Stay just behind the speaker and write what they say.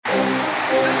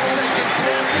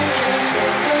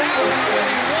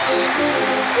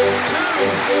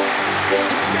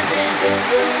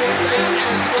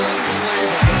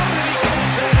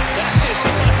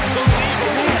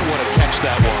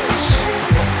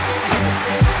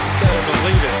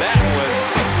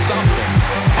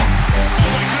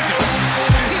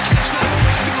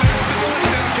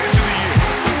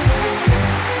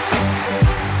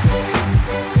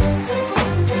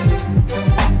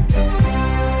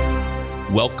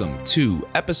Welcome to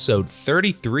episode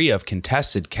 33 of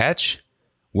Contested Catch.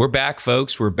 We're back,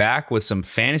 folks. We're back with some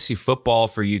fantasy football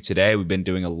for you today. We've been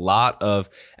doing a lot of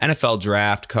NFL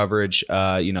draft coverage,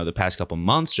 the past couple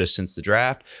months just since the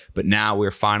draft. But now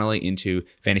we're finally into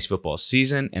fantasy football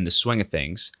season and the swing of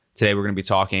things. Today, we're going to be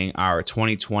talking our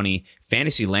 2020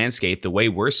 fantasy landscape, the way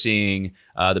we're seeing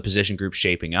the position group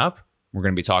shaping up. We're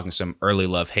going to be talking some early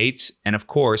love hates. And of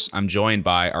course, I'm joined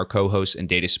by our co-host and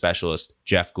data specialist,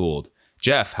 Jeff Gould.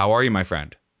 Jeff, how are you, my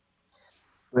friend?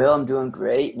 Will, I'm doing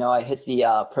great. I hit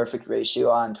the perfect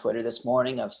ratio on Twitter this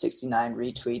morning of 69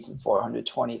 retweets and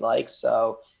 420 likes.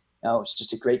 So, it's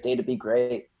just a great day to be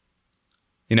great.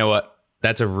 You know what?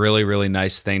 That's a really, really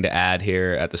nice thing to add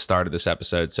here at the start of this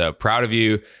episode. So proud of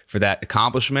you for that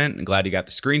accomplishment. I'm glad you got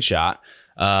the screenshot.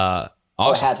 I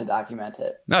had to document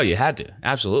it. No, you had to.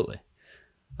 Absolutely.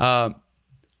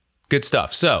 Good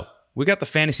stuff. So we got the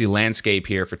fantasy landscape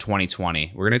here for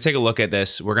 2020. We're going to take a look at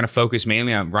this. We're going to focus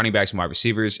mainly on running backs and wide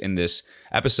receivers in this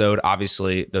episode.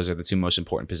 Obviously, those are the two most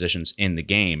important positions in the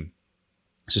game.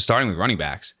 So starting with running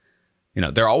backs,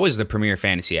 they're always the premier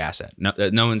fantasy asset.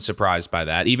 No one's surprised by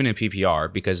that, even in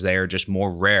PPR, because they are just more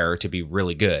rare to be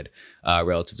really good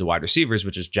relative to wide receivers,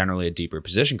 which is generally a deeper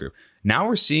position group. Now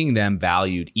we're seeing them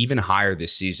valued even higher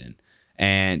this season.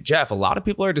 And Jeff, a lot of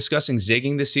people are discussing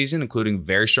zigging this season, including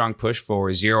very strong push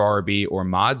for zero RB or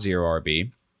mod zero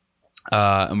RB.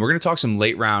 And we're going to talk some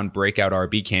late round breakout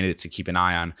RB candidates to keep an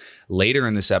eye on later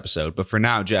in this episode. But for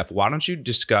now, Jeff, why don't you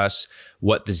discuss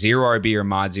what the zero RB or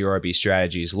mod zero RB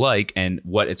strategy is like and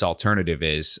what its alternative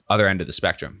is, other end of the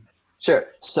spectrum? Sure.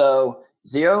 So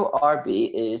zero RB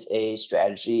is a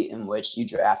strategy in which you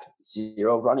draft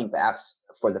zero running backs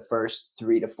for the first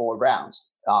 3 to 4 rounds.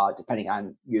 Depending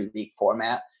on your league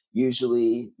format.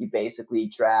 Usually you basically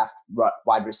draft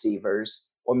wide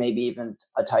receivers or maybe even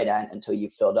a tight end until you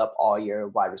filled up all your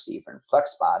wide receiver and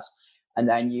flex spots. And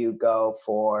then you go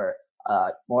for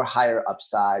more higher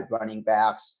upside running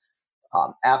backs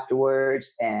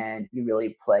afterwards. And you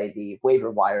really play the waiver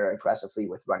wire aggressively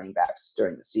with running backs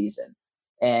during the season.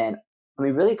 And I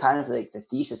mean, really kind of like the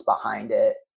thesis behind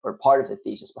it, or part of the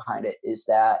thesis behind it, is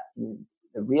that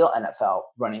the real NFL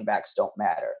running backs don't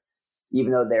matter,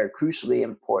 even though they're crucially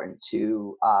important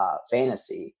to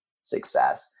fantasy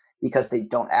success, because they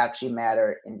don't actually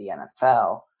matter in the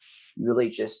NFL. You really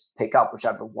just pick up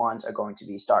whichever ones are going to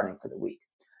be starting for the week.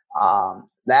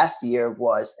 Last year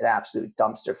was an absolute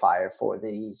dumpster fire for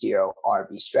the zero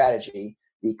RB strategy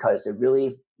because it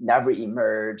really never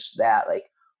emerged that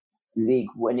league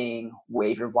winning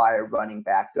waiver wire running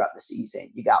back throughout the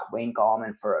season. You got Wayne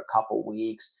Gallman for a couple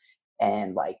weeks.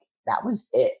 And that was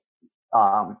it.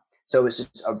 So it was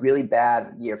just a really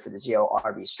bad year for the zero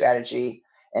RB strategy.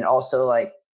 And also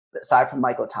aside from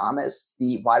Michael Thomas,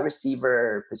 the wide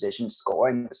receiver position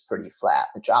scoring was pretty flat.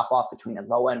 The drop off between a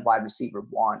low end wide receiver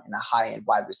 1 and a high end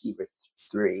wide receiver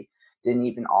 3 didn't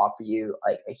even offer you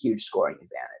a huge scoring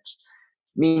advantage.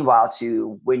 Meanwhile,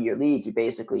 to win your league, you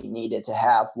basically needed to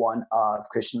have one of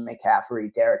Christian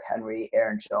McCaffrey, Derrick Henry,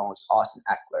 Aaron Jones, Austin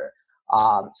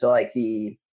Eckler. So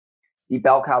the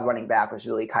bell cow running back was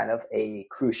really kind of a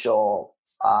crucial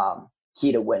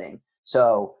key to winning.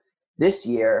 So this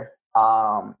year,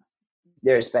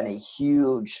 there's been a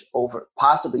huge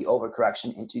possibly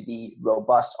overcorrection into the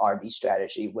robust RB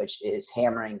strategy, which is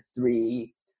hammering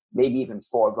 3, maybe even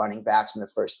 4 running backs in the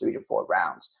first 3 to 4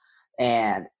 rounds.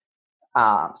 And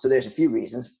so there's a few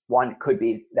reasons. One could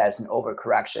be that it's an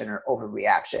overcorrection or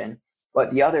overreaction,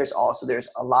 but the other is also there's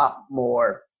a lot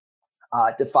more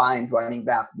defined running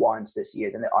back ones this year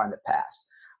than there are in the past.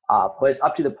 But it's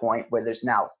up to the point where there's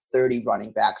now 30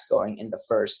 running backs going in the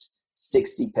first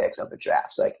 60 picks of the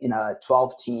draft. So in a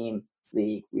 12-team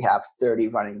league, we have 30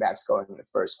 running backs going in the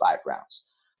first 5 rounds.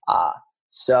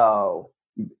 So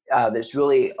there's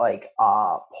really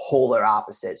polar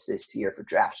opposites this year for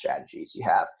draft strategies. You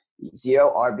have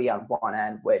zero RB on one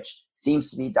end, which seems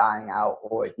to be dying out,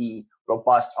 or the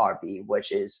robust RB,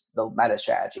 which is the meta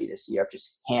strategy this year of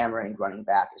just hammering running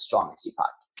back as strong as you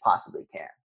possibly can.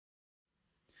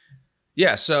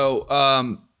 Yeah.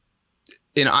 So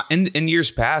in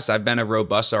years past, I've been a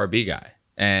robust RB guy.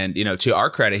 And, to our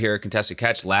credit here at Contested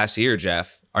Catch last year,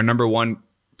 Jeff, our number one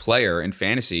player in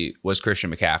fantasy was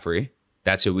Christian McCaffrey.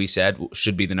 That's who we said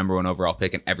should be the number 1 overall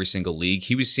pick in every single league.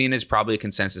 He was seen as probably a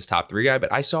consensus top 3 guy,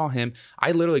 but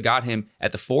I literally got him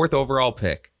at the 4th overall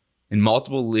pick in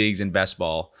multiple leagues in best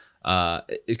ball.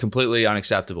 It's completely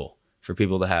unacceptable for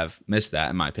people to have missed that,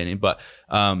 in my opinion. But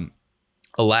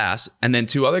alas, and then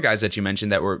 2 other guys that you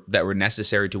mentioned that were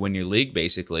necessary to win your league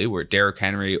basically were Derrick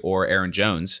Henry or Aaron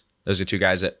Jones. Those are 2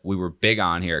 guys that we were big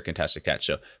on here at Contested Catch.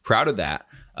 So proud of that.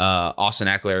 Austin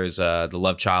Eckler is the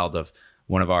love child of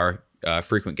one of our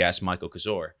frequent guests, Michael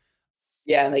Kazor.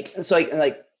 Yeah, and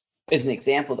like as an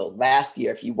example though, last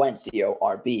year if you went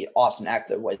CORB, Austin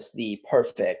Eckler was the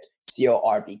perfect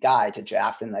CORB guy to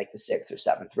draft in like the 6th or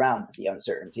 7th round with the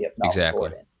uncertainty of Melvin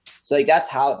Gordon. So like that's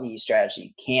how the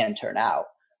strategy can turn out.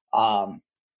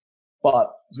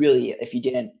 But really, if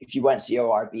you went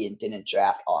CORB and didn't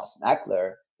draft Austin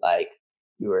Eckler, like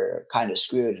you were kind of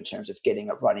screwed in terms of getting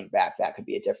a running back that could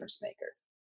be a difference maker.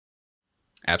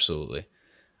 Absolutely.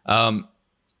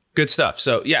 Good stuff.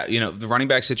 So yeah, the running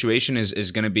back situation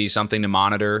is going to be something to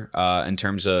monitor in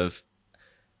terms of,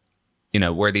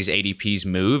 where these ADPs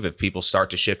move. If people start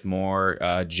to shift more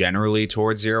generally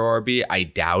towards 0 RB, I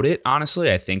doubt it.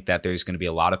 Honestly, I think that there's going to be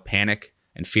a lot of panic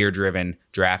and fear-driven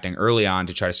drafting early on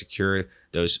to try to secure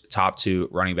those top 2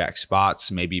 running back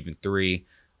spots, maybe even 3.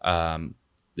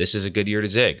 This is a good year to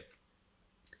zig,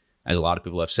 as a lot of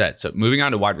people have said. So moving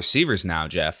on to wide receivers now,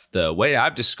 Jeff, the way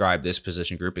I've described this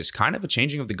position group is kind of a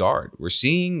changing of the guard. We're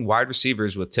seeing wide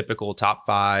receivers with typical top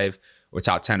 5 or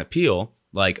top 10 appeal,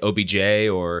 like OBJ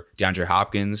or DeAndre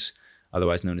Hopkins,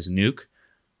 otherwise known as Nuke,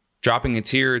 dropping a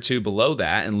tier or 2 below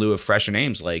that in lieu of fresher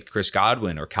names like Chris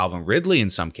Godwin or Calvin Ridley in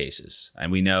some cases.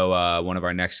 And we know one of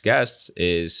our next guests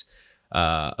is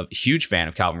a huge fan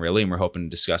of Calvin Ridley, and we're hoping to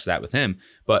discuss that with him.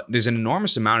 But there's an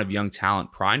enormous amount of young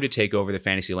talent primed to take over the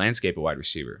fantasy landscape of wide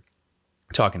receiver.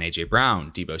 We're talking A.J.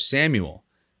 Brown, Deebo Samuel,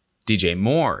 DJ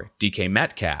Moore, DK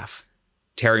Metcalf,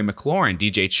 Terry McLaurin,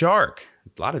 DJ Chark,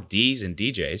 a lot of Ds and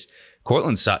DJs,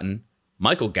 Cortland Sutton,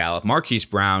 Michael Gallup, Marquise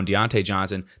Brown, Deontay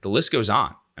Johnson. The list goes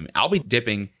on. I mean, I'll be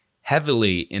dipping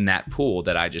heavily in that pool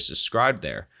that I just described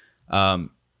there.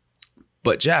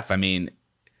 But Jeff, I mean,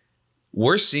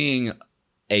 we're seeing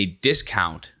a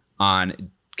discount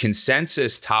on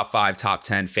consensus top 5, top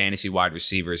 10 fantasy wide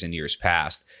receivers in years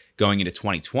past going into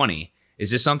 2020.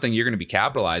 Is this something you're going to be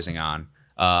capitalizing on?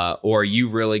 Or are you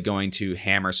really going to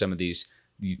hammer some of these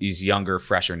younger,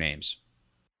 fresher names?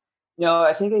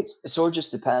 I think it sort of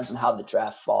just depends on how the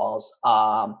draft falls.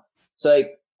 So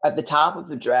like at the top of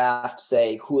the draft,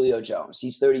 say Julio Jones,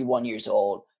 he's 31 years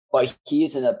old, but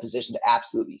he's in a position to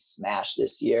absolutely smash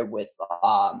this year with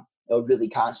a really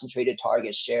concentrated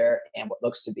target share and what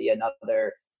looks to be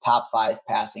another top 5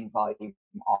 passing volume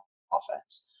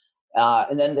offense.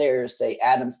 And then there's, say,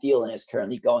 Adam Thielen is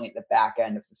currently going at the back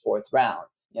end of the 4th round.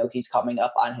 He's coming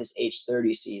up on his age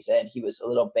 30 season. He was a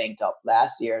little banged up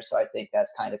last year, so I think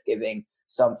that's kind of giving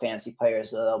some fantasy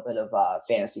players a little bit of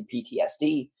fantasy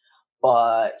PTSD.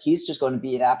 But he's just going to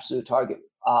be an absolute target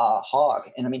hog.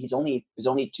 And I mean, it was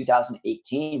only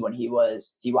 2018 when he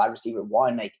was the wide receiver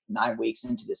 1, like 9 weeks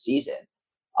into the season.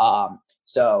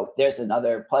 So there's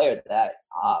another player that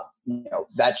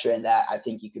veteran that I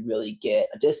think you could really get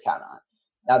a discount on.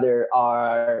 Now there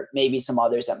are maybe some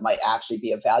others that might actually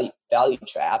be a value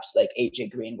traps, like AJ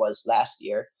Green was last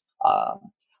year.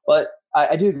 But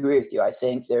I do agree with you. I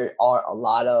think there are a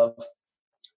lot of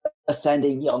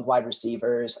ascending young wide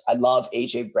receivers. I love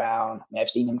AJ Brown. I mean, I've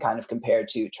seen him kind of compared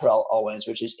to Terrell Owens,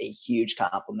 which is a huge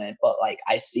compliment, but like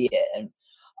I see it. And,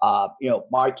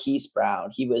 Marquise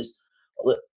Brown, he was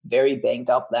very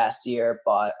banged up last year,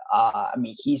 but I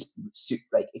mean, he's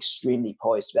like extremely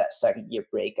poised for that 2nd-year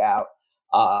breakout.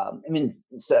 I mean,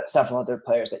 several other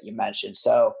players that you mentioned.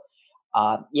 So,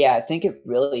 I think it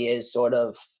really is sort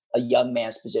of a young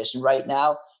man's position right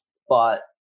now, but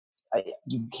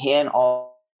you can also,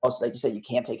 like you said, you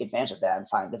can't take advantage of that and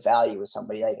find the value with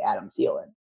somebody like Adam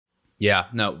Thielen. Yeah,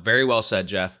 no, very well said,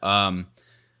 Jeff.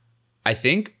 I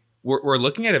think we're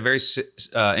looking at a very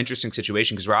interesting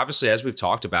situation because we're obviously, as we've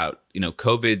talked about,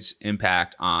 COVID's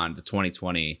impact on the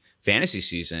 2020 fantasy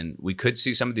season. We could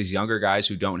see some of these younger guys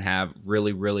who don't have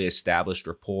really, really established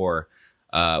rapport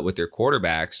with their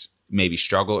quarterbacks maybe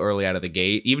struggle early out of the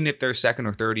gate, even if they're 2nd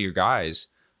or 3rd year guys.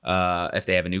 If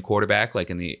they have a new quarterback, like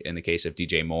in the case of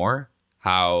DJ Moore,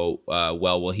 how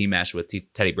well will he mesh with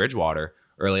Teddy Bridgewater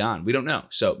early on? We don't know.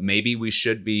 So maybe we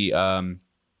should be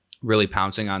really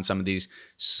pouncing on some of these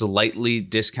slightly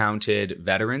discounted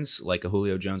veterans like a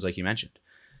Julio Jones, like you mentioned.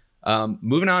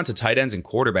 Moving on to tight ends and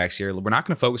quarterbacks here. We're not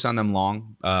going to focus on them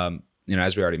long.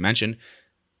 As we already mentioned,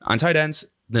 on tight ends,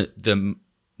 the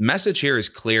message here is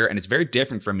clear and it's very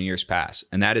different from years past.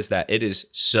 And that is that it is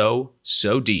so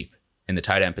deep in the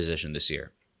tight end position this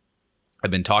year. I've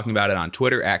been talking about it on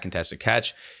Twitter at Contested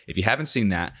Catch. If you haven't seen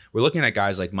that, we're looking at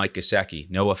guys like Mike Gesicki,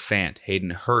 Noah Fant, Hayden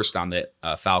Hurst on the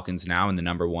Falcons now in the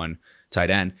number 1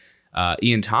 tight end,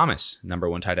 Ian Thomas, number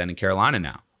 1 tight end in Carolina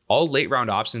now. All late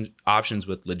round options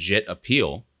with legit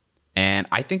appeal. And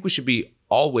I think we should be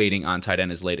all waiting on tight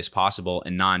end as late as possible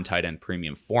in non-tight end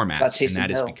premium formats. And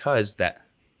that is because that,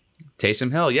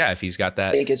 Taysom Hill, yeah, if he's got I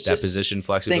that think it's that just position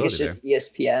I think it's flexibility there.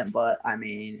 just ESPN, but I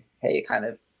mean, hey, kind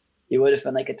of, he would have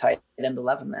been like a tight end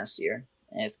 11 last year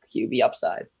if QB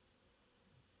upside.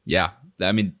 Yeah,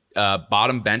 I mean,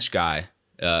 bottom bench guy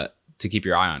to keep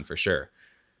your eye on for sure.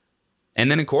 And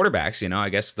then in quarterbacks, I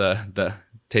guess the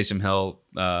Taysom Hill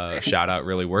shout out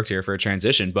really worked here for a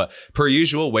transition. But per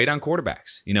usual, wait on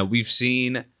quarterbacks. We've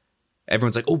seen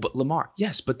everyone's like, oh, but Lamar.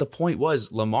 Yes, but the point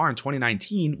was Lamar in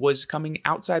 2019 was coming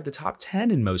outside the top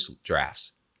 10 in most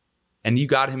drafts. And you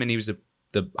got him and he was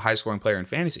the highest scoring player in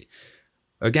fantasy.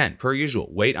 Again, per usual,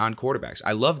 wait on quarterbacks.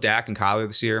 I love Dak and Kyler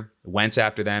this year. Wentz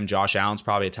after them. Josh Allen's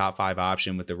probably a top 5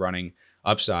 option with the running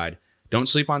upside. Don't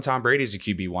sleep on Tom Brady as a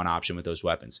QB1 option with those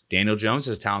weapons. Daniel Jones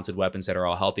has talented weapons that are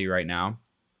all healthy right now.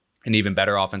 An even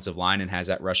better offensive line and has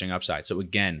that rushing upside. So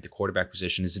again, the quarterback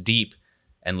position is deep.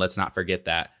 And let's not forget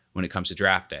that when it comes to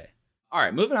draft day. All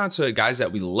right, moving on to guys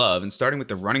that we love and starting with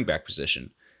the running back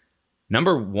position.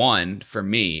 Number 1 for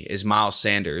me is Miles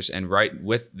Sanders, and right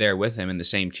there with him in the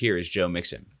same tier is Joe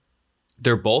Mixon.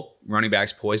 They're both running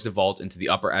backs poised to vault into the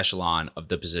upper echelon of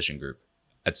the position group.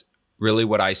 That's really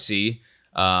what I see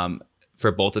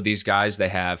for both of these guys. They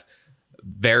have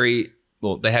they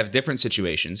have different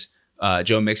situations.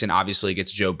 Joe Mixon obviously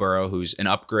gets Joe Burrow, who's an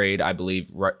upgrade, I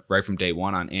believe, right from day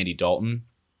one on Andy Dalton.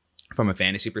 From a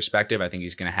fantasy perspective, I think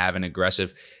he's going to have an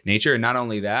aggressive nature. And not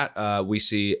only that, we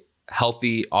see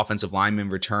healthy offensive linemen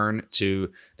return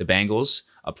to the Bengals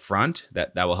up front.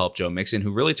 That will help Joe Mixon,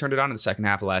 who really turned it on in the second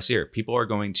half of last year. People are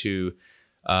going to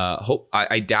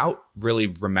I doubt really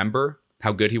remember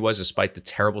how good he was despite the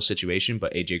terrible situation,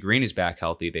 but AJ Green is back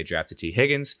healthy. They drafted T.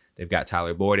 Higgins. They've got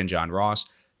Tyler Boyd and John Ross.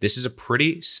 This is a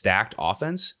pretty stacked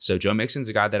offense. So Joe Mixon's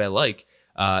a guy that I like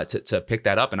to pick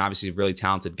that up, and obviously a really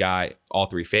talented guy all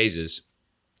 3 phases.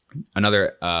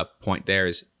 Another point there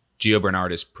is Gio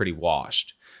Bernard is pretty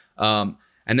washed. And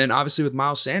then obviously with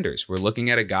Miles Sanders, we're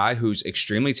looking at a guy who's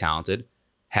extremely talented,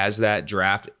 has that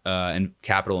draft and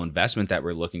capital investment that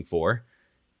we're looking for.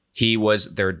 He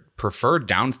was their preferred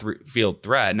downfield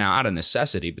threat, now out of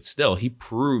necessity, but still, he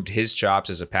proved his chops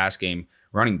as a pass game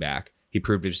running back. He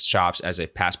proved his chops as a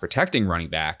pass protecting running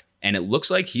back. And it looks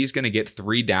like he's going to get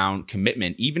 3 down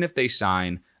commitment, even if they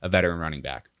sign a veteran running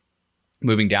back.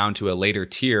 Moving down to a later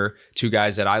tier, 2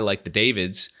 guys that I like, the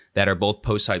Davids, that are both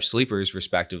post-hype sleepers,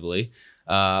 respectively.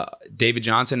 David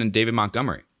Johnson and David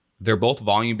Montgomery. They're both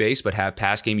volume-based, but have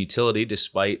pass game utility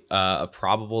despite a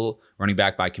probable running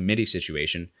back by committee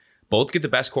situation. Both get the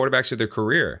best quarterbacks of their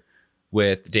career,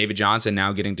 with David Johnson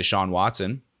now getting Deshaun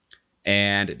Watson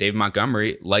and David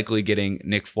Montgomery likely getting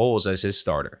Nick Foles as his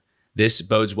starter. This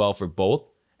bodes well for both,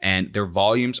 and their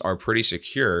volumes are pretty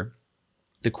secure.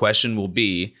 The question will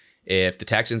be, if the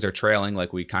Texans are trailing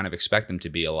like we kind of expect them to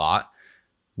be a lot,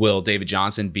 will David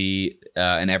Johnson be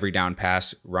an every down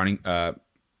pass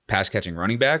catching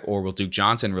running back, or will Duke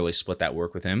Johnson really split that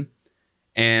work with him?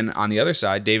 And on the other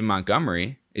side, David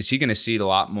Montgomery, is he going to cede a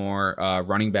lot more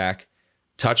running back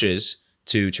touches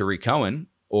to Tariq Cohen,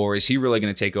 or is he really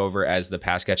going to take over as the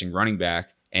pass catching running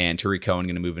back and Tariq Cohen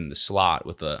going to move into the slot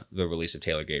with the release of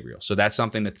Taylor Gabriel? So that's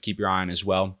something to keep your eye on as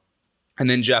well. And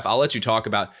then, Jeff, I'll let you talk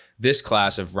about this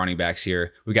class of running backs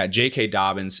here. We got J.K.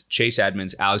 Dobbins, Chase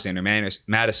Edmonds, Alexander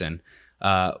Madison.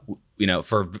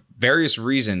 For various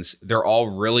reasons, they're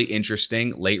all really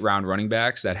interesting late round running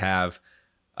backs that have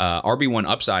RB1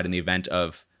 upside in the event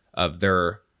of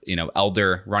their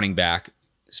elder running back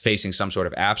facing some sort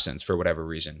of absence for whatever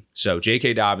reason. So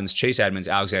J.K. Dobbins, Chase Edmonds,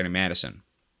 Alexander Madison.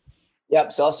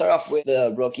 Yep. So I'll start off with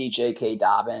the rookie J.K.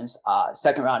 Dobbins,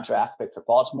 2nd round draft pick for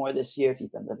Baltimore this year. If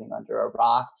you've been living under a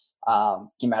rock,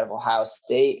 came out of Ohio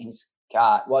State. He's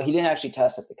he didn't actually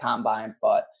test at the combine,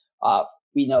 but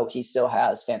we know he still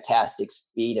has fantastic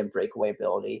speed and breakaway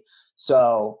ability.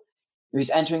 So he's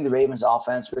entering the Ravens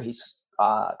offense, where he's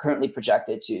currently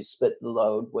projected to split the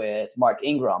load with Mark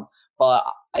Ingram. But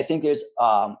I think there's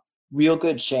real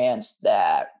good chance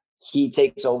that he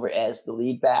takes over as the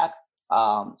lead back.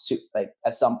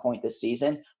 At some point this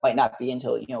season. Might not be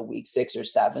until week 6 or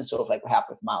 7, sort of like what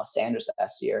happened with Miles Sanders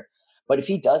last year. But if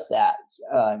he does that,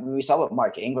 we saw what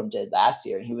Mark Ingram did last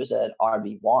year. He was an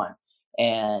RB1,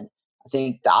 and I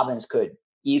think Dobbins could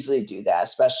easily do that,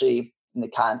 especially in the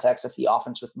context of the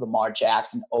offense with Lamar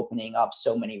Jackson opening up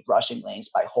so many rushing lanes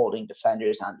by holding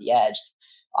defenders on the edge.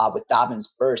 With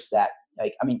Dobbins' burst,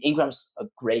 Ingram's a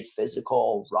great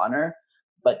physical runner,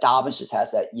 but Dobbins just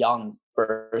has that young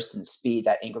burst and speed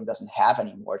that Ingram doesn't have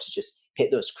anymore to just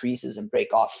hit those creases and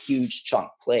break off huge chunk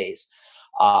plays.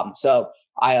 So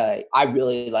I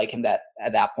really like him at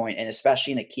that point, and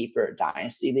especially in a keeper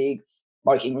dynasty league.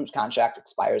 Mark Ingram's contract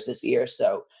expires this year,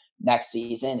 so next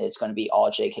season, it's going to be all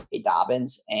J.K.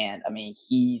 Dobbins. And I mean,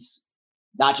 he's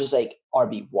not just like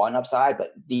RB1 upside,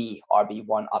 but the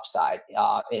RB1 upside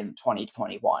in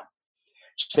 2021.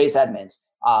 Chase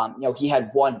Edmonds, he had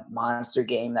one monster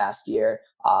game last year,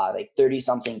 like 30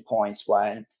 something points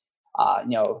when,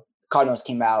 Cardinals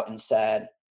came out and said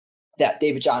that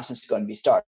David Johnson's going to be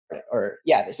starting.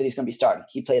 They said he's going to be starting.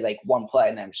 He played like one play,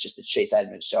 and then it was just a Chase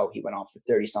Edmonds show. He went off for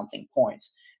 30 something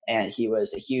points, and he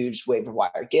was a huge waiver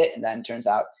wire get. And then it turns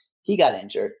out he got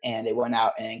injured, and they went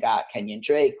out and got Kenyon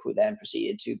Drake, who then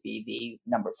proceeded to be the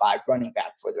number 5 running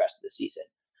back for the rest of the season.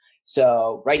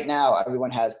 So right now,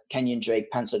 everyone has Kenyon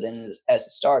Drake penciled in as the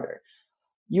starter.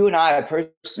 You and I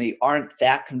personally aren't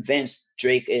that convinced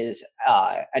Drake is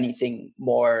anything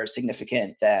more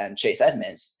significant than Chase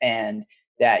Edmonds, and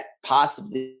that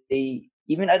possibly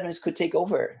even Edmonds could take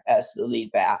over as the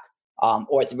lead back,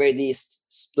 or at the very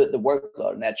least split the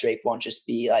workload, and that Drake won't just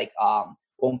be like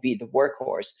won't be the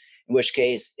workhorse. In which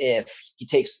case,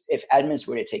 if Edmonds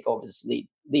were to take over this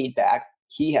lead back,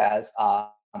 he has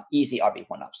easy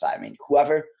RB1 upside. I mean,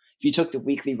 if you took the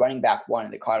weekly running back 1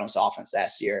 in the Cardinals offense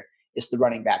last year, it's the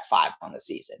running back 5 on the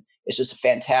season. It's just a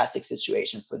fantastic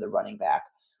situation for the running back.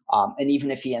 And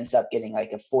even if he ends up getting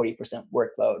like a 40%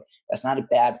 workload, that's not a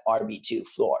bad RB2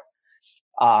 floor.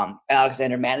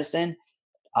 Alexander Madison,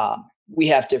 we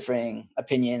have differing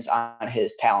opinions on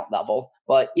his talent level.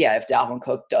 But yeah, if Dalvin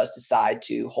Cook does decide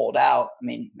to hold out, I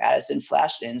mean, Madison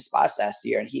flashed in spots last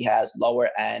year, and he has lower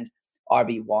end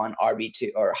RB1, RB2,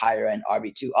 or higher end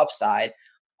RB2 upside.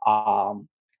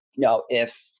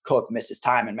 If Cook misses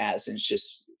time and Madison's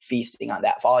just feasting on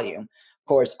that volume. Of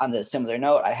course, on the similar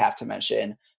note, I have to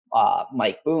mention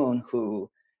Mike Boone, who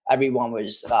everyone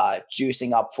was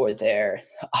juicing up for their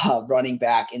running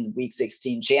back in Week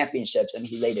 16 championships, and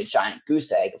he laid a giant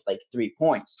goose egg of like 3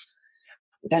 points.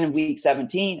 But then in Week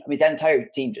 17, I mean, that entire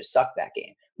team just sucked that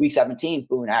game. Week 17,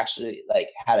 Boone actually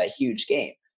had a huge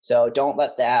game. So don't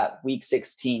let that Week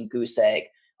 16 goose egg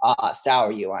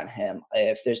sour you on him.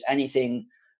 If there's anything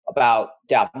about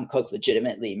Dalvin Cook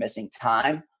legitimately missing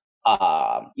time,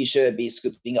 you should be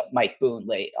scooping up Mike Boone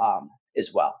late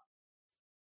as well.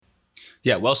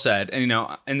 Yeah, well said. And,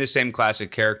 in the same classic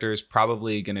character is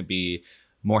probably going to be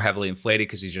more heavily inflated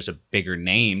because he's just a bigger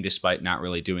name despite not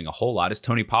really doing a whole lot, is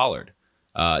Tony Pollard.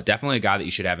 Definitely a guy that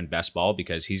you should have in best ball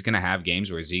because he's going to have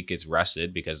games where Zeke gets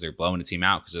rested because they're blowing the team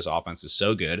out because this offense is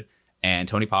so good. And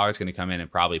Tony Pollard's going to come in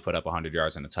and probably put up 100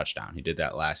 yards and a touchdown. He did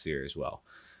that last year as well.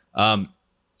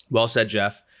 Well said,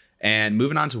 Jeff. And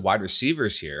moving on to wide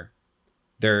receivers here,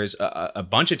 there's a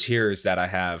bunch of tiers that I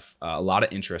have a lot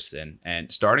of interest in.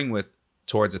 And starting with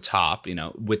towards the top,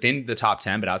 within the top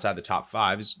 10, but outside the top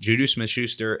 5 is Juju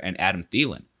Smith-Schuster and Adam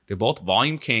Thielen. They're both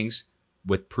volume kings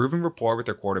with proven rapport with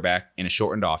their quarterback in a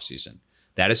shortened offseason.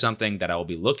 That is something that I will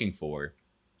be looking for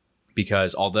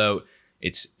because although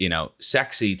it's,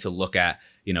 sexy to look at,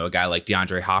 a guy like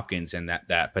DeAndre Hopkins and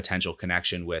that potential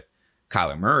connection with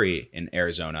Kyler Murray in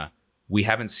Arizona, we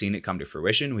haven't seen it come to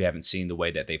fruition. We haven't seen the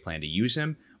way that they plan to use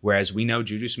him. Whereas we know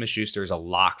Juju Smith-Schuster is a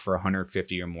lock for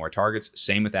 150 or more targets.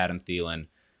 Same with Adam Thielen,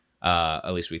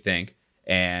 at least we think.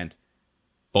 And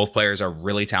both players are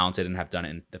really talented and have done it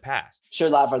in the past. Sure,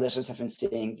 a lot of our listeners have been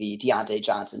seeing the Deontay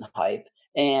Johnson hype.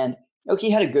 And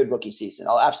he had a good rookie season.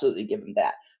 I'll absolutely give him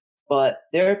that. But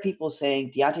there are people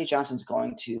saying Deontay Johnson's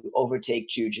going to overtake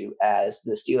Juju as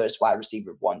the Steelers wide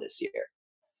receiver 1 this year.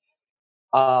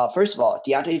 First of all,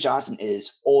 Deontay Johnson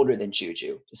is older than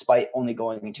Juju, despite only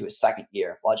going into his 2nd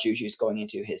year, while Juju is going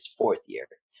into his 4th year.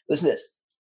 Listen to this.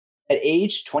 At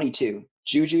age 22,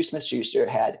 Juju Smith-Schuster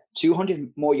had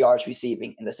 200 more yards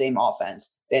receiving in the same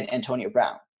offense than Antonio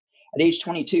Brown. At age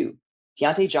 22,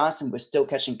 Deontay Johnson was still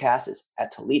catching passes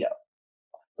at Toledo.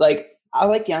 I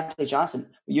like Deontay Johnson.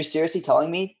 But you're seriously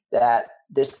telling me that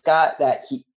this guy, that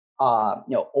he,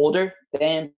 older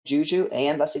than Juju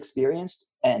and less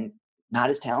experienced and not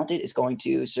as talented, is going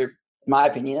to, in my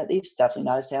opinion at least, definitely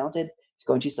not as talented, is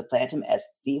going to supplant him as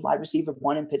the wide receiver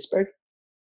 1 in Pittsburgh?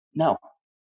 No,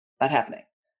 not happening.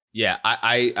 Yeah,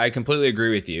 I completely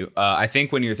agree with you. I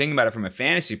think when you're thinking about it from a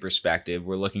fantasy perspective,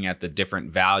 we're looking at the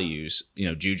different values.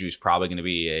 Juju's probably going to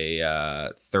be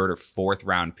a 3rd or 4th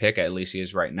round pick, at least he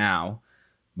is right now,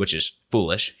 which is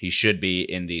foolish. He should be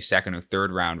in the 2nd or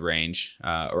 3rd round range,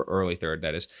 or early 3rd,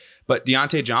 that is. But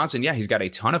Deontay Johnson, yeah, he's got a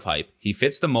ton of hype. He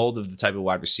fits the mold of the type of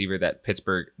wide receiver that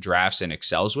Pittsburgh drafts and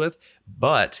excels with.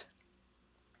 But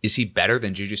is he better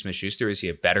than Juju Smith-Schuster? Is he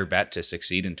a better bet to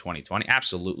succeed in 2020?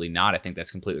 Absolutely not. I think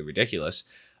that's completely ridiculous.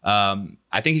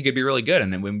 I think he could be really good.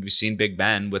 And then when we've seen Big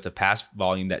Ben with a pass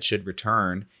volume that should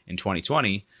return in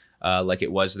 2020, like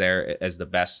it was there as the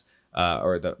best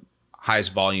or the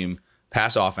highest volume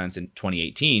pass offense in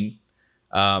 2018,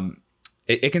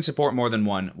 it can support more than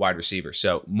one wide receiver.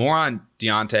 So more on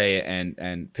Deontay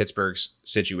and Pittsburgh's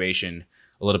situation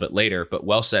a little bit later, but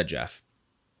well said, Jeff.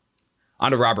 On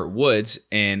to Robert Woods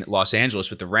in Los Angeles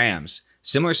with the Rams.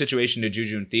 Similar situation to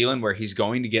Juju and Thielen, where he's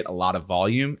going to get a lot of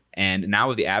volume. And now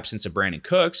with the absence of Brandon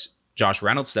Cooks, Josh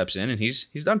Reynolds steps in, and he's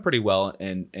done pretty well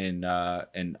in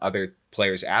other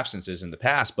players' absences in the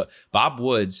past. But Bob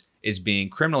Woods is being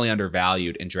criminally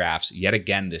undervalued in drafts yet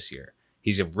again this year.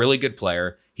 He's a really good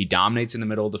player. He dominates in the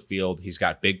middle of the field. He's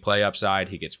got big play upside.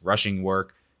 He gets rushing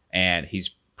work, and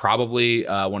he's probably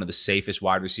one of the safest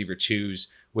wide receiver twos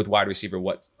with wide receiver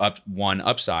one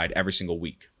upside every single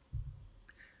week.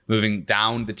 Moving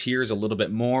down the tiers a little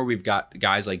bit more, we've got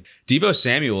guys like Deebo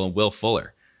Samuel and Will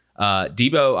Fuller.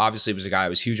 Deebo obviously was a guy I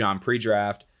was huge on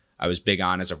pre-draft. I was big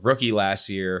on as a rookie last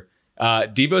year.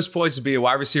 Deebo's poised to be a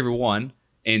wide receiver one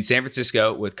in San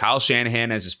Francisco with Kyle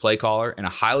Shanahan as his play caller and a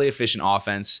highly efficient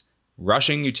offense,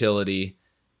 rushing utility.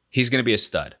 He's going to be a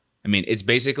stud. I mean,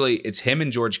 it's him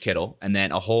and George Kittle and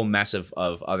then a whole mess of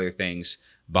other things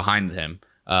behind him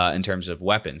in terms of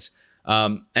weapons.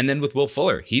 And then with Will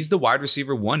Fuller, he's the wide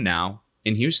receiver one now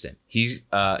in Houston. He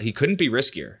couldn't be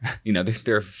riskier.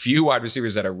 There are few wide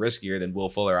receivers that are riskier than Will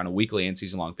Fuller on a weekly and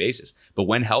season-long basis. But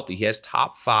when healthy, he has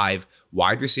top 5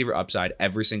 wide receiver upside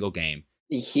every single game.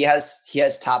 He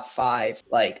has top 5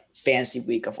 like fantasy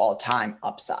week of all time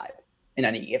upside in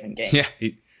any given game.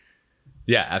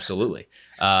 Yeah, absolutely.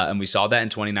 And we saw that in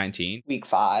 2019. Week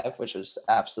 5, which was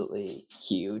absolutely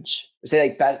huge.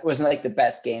 Wasn't like the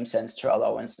best game since Terrell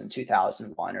Owens in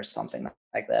 2001 or something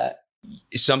like that.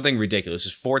 Something ridiculous.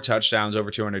 It's 4 touchdowns,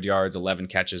 over 200 yards, 11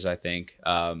 catches, I think.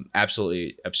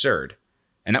 Absolutely absurd.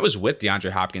 And that was with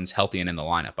DeAndre Hopkins healthy and in the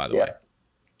lineup, by the way.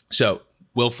 So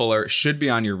Will Fuller should be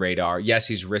on your radar. Yes,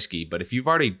 he's risky, but if you're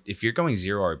going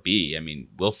 0 RB, I mean,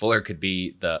 Will Fuller could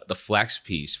be the flex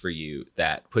piece for you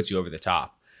that puts you over the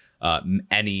top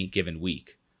any given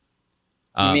week.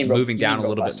 You mean moving down a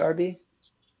little bit. RB?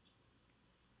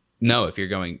 No, if you're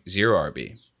going 0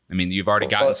 RB. I mean, you've already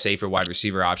gotten safer wide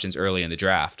receiver options early in the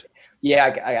draft. Yeah,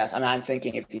 I guess. I mean, I'm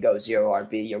thinking if you go 0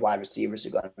 RB, your wide receivers are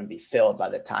going to be filled by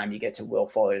the time you get to Will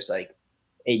Fuller's like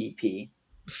ADP.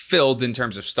 Filled in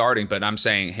terms of starting, but I'm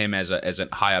saying him as a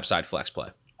high upside flex play.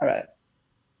 All right.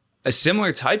 A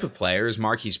similar type of player is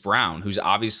Marquise Brown, who's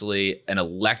obviously an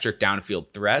electric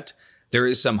downfield threat. There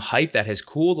is some hype that has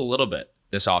cooled a little bit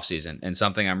this offseason, and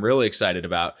something I'm really excited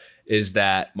about is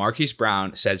that Marquise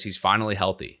Brown says he's finally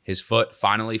healthy. His foot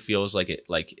finally feels like it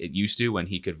used to when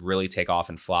he could really take off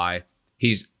and fly.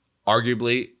 He's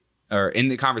arguably in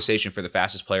the conversation for the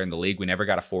fastest player in the league. We never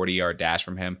got a 40-yard dash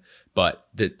from him, but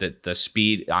the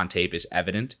speed on tape is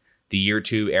evident. The year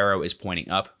 2 arrow is pointing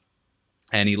up,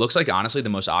 and he looks like honestly the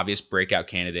most obvious breakout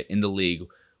candidate in the league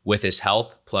with his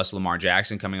health, plus Lamar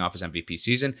Jackson coming off his MVP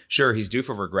season. Sure, he's due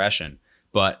for regression,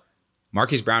 but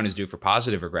Marquise Brown is due for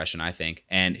positive regression, I think,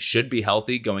 and should be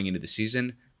healthy going into the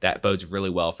season. That bodes really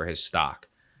well for his stock.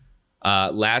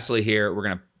 Lastly here,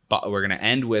 we're gonna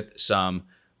end with some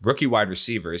rookie wide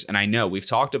receivers, and I know we've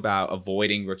talked about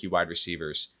avoiding rookie wide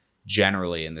receivers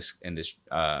generally in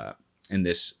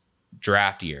this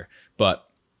draft year, but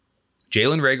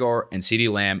Jalen Reagor and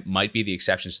CeeDee Lamb might be the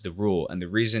exceptions to the rule, and the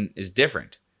reason is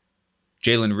different.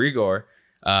 Jalen Reagor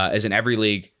is an every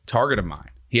league target of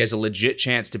mine. He has a legit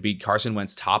chance to be Carson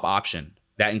Wentz's top option.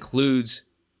 That includes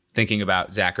thinking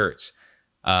about Zach Ertz.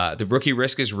 The rookie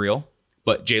risk is real,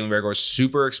 but Jalen Reagor is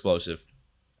super explosive.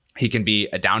 He can be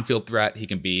a downfield threat. He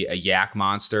can be a yak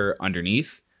monster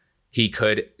underneath. He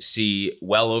could see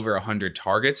well over 100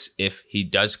 targets if he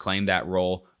does claim that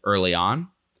role early on.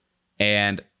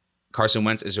 And Carson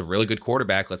Wentz is a really good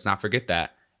quarterback. Let's not forget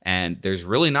that. And there's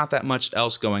really not that much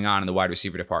else going on in the wide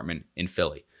receiver department in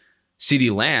Philly.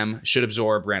 CeeDee Lamb should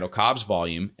absorb Randall Cobb's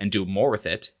volume and do more with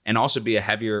it, and also be a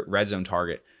heavier red zone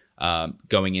target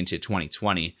going into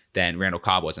 2020 than Randall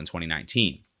Cobb was in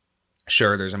 2019.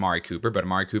 Sure, there's Amari Cooper, but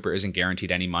Amari Cooper isn't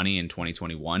guaranteed any money in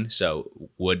 2021. So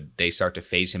would they start to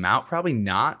phase him out? Probably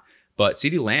not. But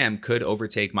CeeDee Lamb could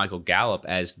overtake Michael Gallup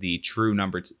as the true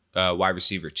number wide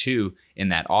receiver 2 in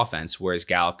that offense, whereas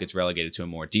Gallup gets relegated to a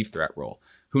more deep threat role.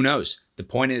 Who knows? The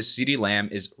point is CeeDee Lamb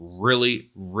is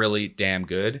really, really damn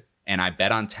good. And I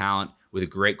bet on talent with a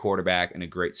great quarterback and a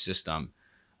great system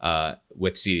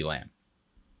with CeeDee Lamb.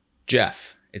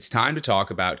 Jeff, it's time to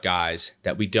talk about guys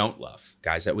that we don't love,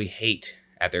 guys that we hate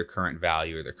at their current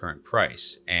value or their current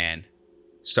price. And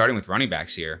starting with running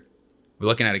backs here, we're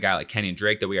looking at a guy like Kenyon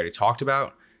Drake that we already talked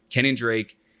about. Kenyon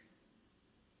Drake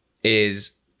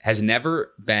has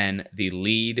never been the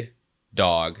lead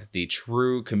dog, the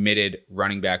true committed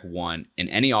running back 1 in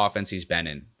any offense he's been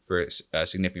in for a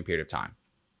significant period of time.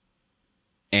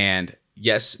 And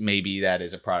yes, maybe that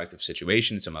is a product of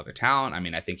situation, some other talent. I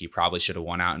mean, I think he probably should have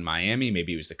won out in Miami.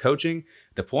 Maybe it was the coaching.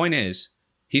 The point is,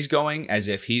 he's going as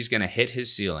if he's going to hit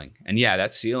his ceiling. And yeah,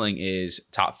 that ceiling is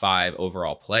top 5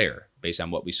 overall player based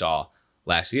on what we saw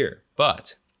last year.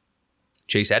 But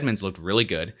Chase Edmonds looked really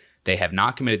good. They have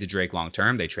not committed to Drake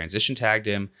long-term. They transition tagged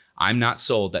him. I'm not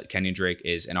sold that Kenyon Drake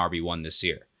is an RB1 this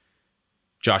year.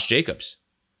 Josh Jacobs.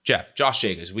 Josh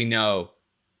Jacobs, we know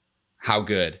how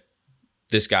good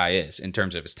this guy is in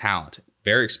terms of his talent.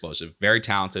 Very explosive, very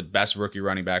talented, best rookie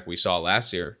running back we saw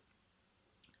last year.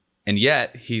 And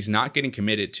yet, he's not getting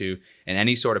committed to in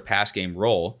any sort of pass game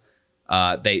role.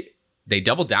 They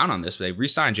doubled down on this. They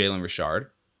re-signed Jalen Richard.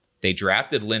 They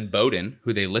drafted Lynn Bowden,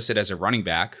 who they listed as a running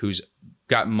back, who's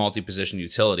got multi-position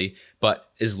utility, but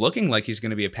is looking like he's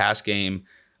going to be a pass game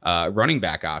running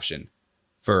back option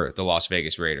for the Las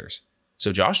Vegas Raiders.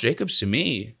 So Josh Jacobs, to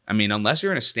me, I mean, unless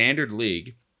you're in a standard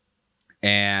league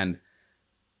and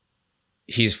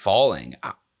he's falling,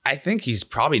 I think he's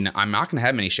probably I'm not going to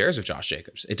have many shares of Josh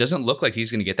Jacobs. It doesn't look like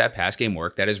he's going to get that pass game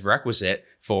work that is requisite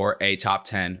for a top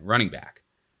 10 running back.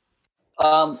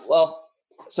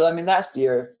 So I mean, last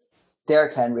year,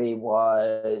 Derrick Henry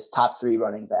was top 3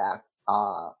 running back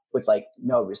with like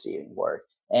no receiving work.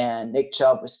 And Nick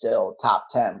Chubb was still top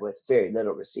 10 with very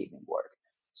little receiving work.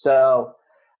 So,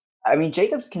 I mean,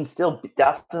 Jacobs can still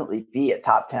definitely be a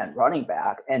top 10 running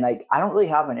back. And like, I don't really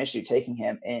have an issue taking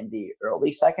him in the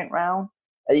early second round.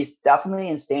 He's definitely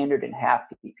in standard and half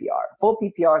PPR. Full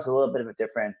PPR is a little bit of a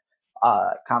different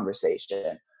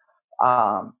conversation.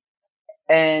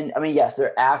 And I mean, yes,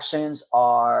 their actions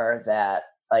are that,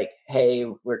 like, hey,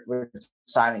 we're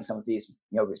signing some of these,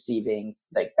 receiving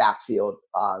like backfield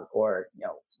or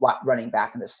running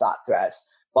back in the slot threats.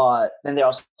 But then they're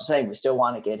also saying we still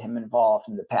want to get him involved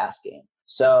in the pass game.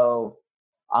 So,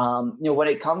 when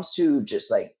it comes to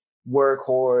just like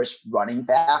workhorse running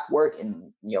back work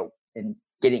and and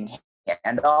getting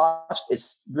handoffs,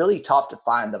 it's really tough to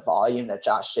find the volume that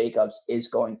Josh Jacobs is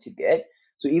going to get.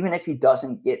 So even if he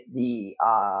doesn't get the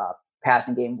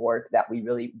passing game work that we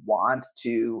really want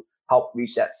to help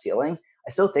reach that ceiling,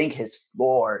 I still think his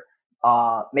floor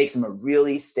makes him a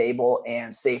really stable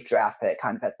and safe draft pick,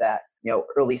 kind of at that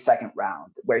early second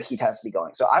round where he tends to be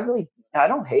going. So I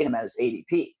don't hate him at his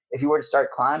ADP. If he were to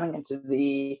start climbing into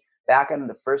the back end of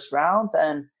the first round,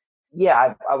 then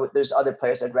yeah, I would. There's other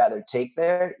players I'd rather take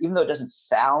there, even though it doesn't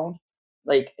sound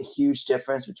like a huge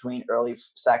difference between early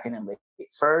second and late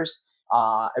first.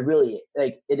 I really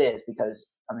like it is,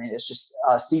 because I mean it's just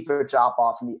a steeper drop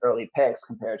off in the early picks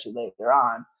compared to later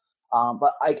on.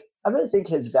 But I really think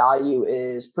his value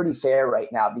is pretty fair right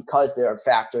now because they're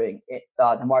factoring it,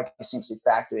 the market seems to be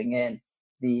factoring in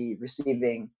the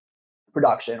receiving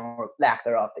production or lack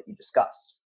thereof that you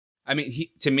discussed. I mean,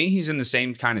 to me, he's in the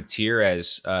same kind of tier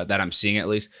as that I'm seeing at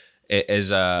least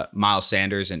as Miles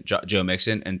Sanders and Joe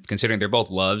Mixon. And considering they're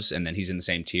both loves, and then he's in the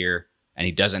same tier, and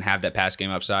he doesn't have that pass game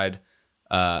upside,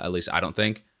 at least I don't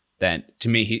think. Then to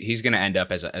me, he's going to end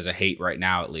up as a hate right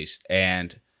now at least.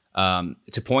 And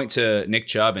to point to Nick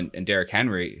Chubb and Derrick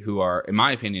Henry, who are, in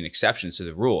my opinion, exceptions to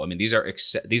the rule. I mean, these are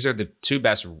the 2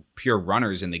 best pure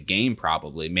runners in the game,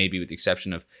 probably, maybe with the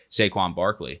exception of Saquon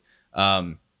Barkley.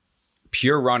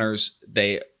 Pure runners,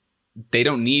 they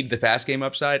don't need the pass game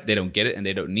upside. They don't get it, and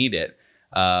they don't need it.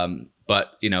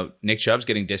 But Nick Chubb's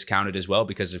getting discounted as well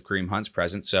because of Kareem Hunt's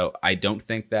presence. So I don't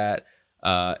think that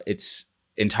it's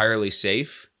entirely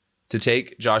safe to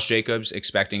take Josh Jacobs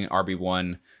expecting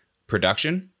RB1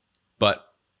 production. But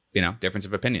difference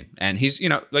of opinion. And he's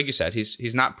like you said,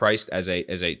 he's not priced as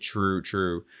a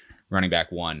true running back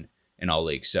 1 in all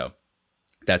leagues. So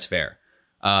that's fair.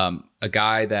 A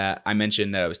guy that I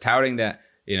mentioned that I was touting that,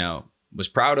 was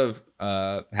proud of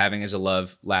having as a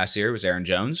love last year was Aaron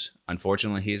Jones.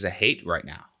 Unfortunately, he's a hate right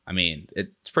now. I mean,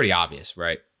 it's pretty obvious,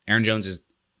 right? Aaron Jones is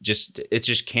it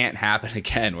just can't happen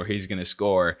again where he's going to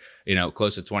score,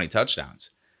 close to 20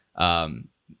 touchdowns.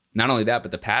 Not only that,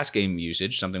 but the pass game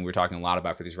usage, something we're talking a lot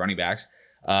about for these running backs,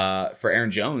 for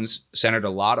Aaron Jones centered a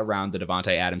lot around the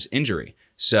Devontae Adams injury.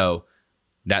 So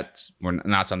that's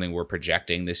not something we're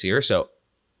projecting this year. So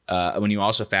when you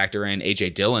also factor in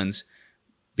A.J. Dillon's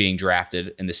being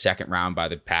drafted in the second round by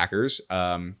the Packers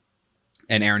and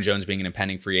Aaron Jones being an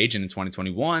impending free agent in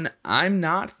 2021, I'm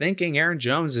not thinking Aaron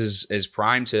Jones is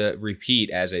primed to repeat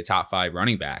as a top 5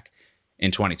 running back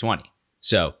in 2020.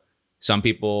 So some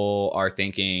people are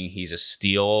thinking he's a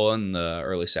steal in the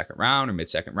early second round or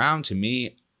mid-second round. To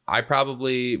me, I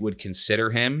probably would consider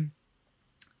him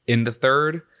in the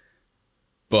third,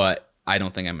 but I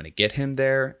don't think I'm going to get him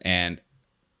there. And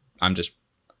I'm just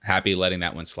happy letting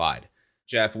that one slide.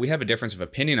 Jeff, we have a difference of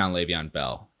opinion on Le'Veon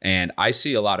Bell, and I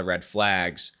see a lot of red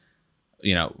flags,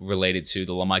 related to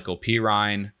the LaMichael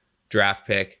Pirine draft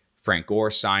pick, Frank Gore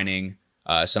signing,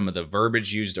 some of the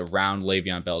verbiage used around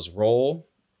Le'Veon Bell's role,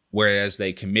 whereas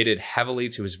they committed heavily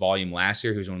to his volume last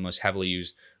year. He was one of the most heavily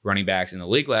used running backs in the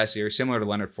league last year. Similar to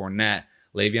Leonard Fournette,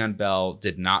 Le'Veon Bell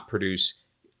did not produce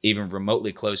even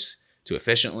remotely close to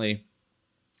efficiently,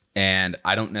 and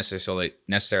I don't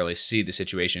necessarily see the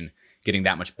situation getting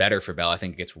that much better for Bell. I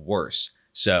think it gets worse.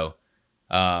 So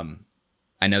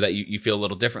I know that you feel a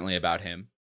little differently about him.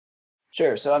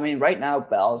 Sure. So, I mean, right now,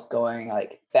 Bell's going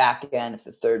like back end of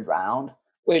the third round,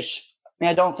 which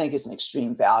I don't think is an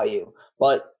extreme value,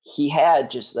 but he had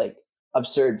just like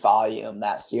absurd volume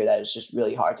last year that is just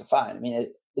really hard to find. I mean,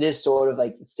 it is sort of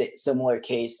like the similar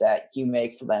case that you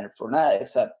make for Leonard Fournette,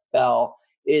 except Bell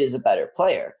is a better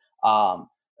player.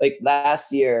 Like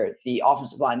last year, the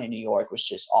offensive line in New York was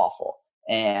just awful.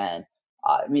 And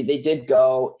they did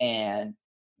go and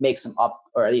make some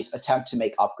or at least attempt to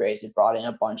make upgrades. They brought in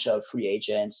a bunch of free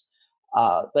agents.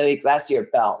 But like last year,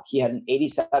 Bell, he had an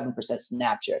 87%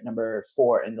 snap share, number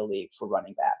 4 in the league for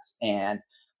running backs. And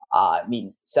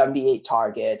 78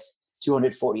 targets,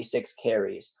 246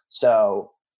 carries.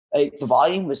 So like the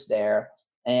volume was there,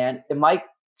 and it might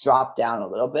drop down a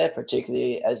little bit,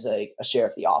 particularly as a share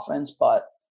of the offense. But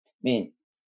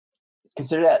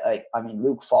consider that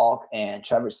Luke Falk and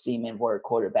Trevor Seaman were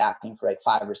quarterbacking for like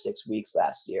 5 or 6 weeks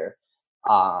last year.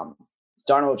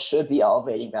 Darnold should be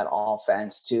elevating that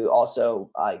offense to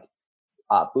also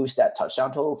boost that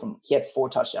touchdown total. He had 4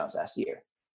 touchdowns last year.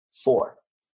 4.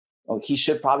 Well, he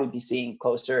should probably be seeing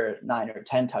closer 9 or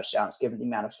 10 touchdowns given the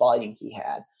amount of volume he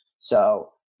had.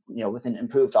 So, with an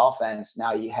improved offense,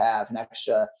 now you have an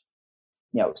extra,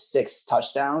 6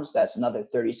 touchdowns. That's another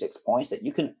 36 points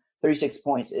 36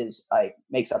 points is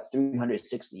makes up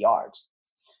 360 yards.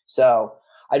 So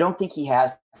I don't think he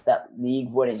has that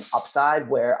league winning upside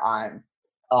where I'm,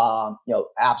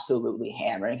 absolutely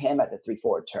hammering him at the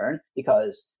 3-4 turn,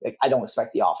 because I don't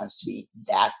expect the offense to be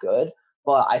that good.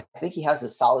 But I think he has a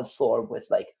solid floor with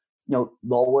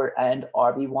lower end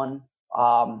RB1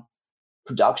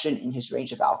 production in his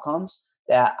range of outcomes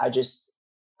that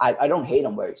I don't hate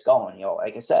him where he's going.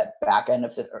 Like I said, back end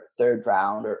of the third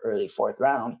round or early fourth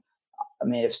round.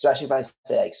 Especially if I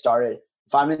say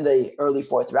if I'm in the early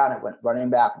fourth round, I went running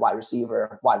back, wide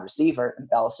receiver, and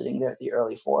Bell sitting there at the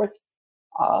early fourth.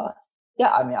 I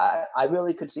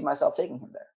really could see myself taking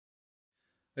him there.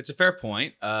 It's a fair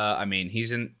point.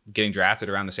 He's getting drafted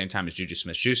around the same time as Juju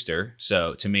Smith-Schuster.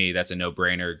 So to me, that's a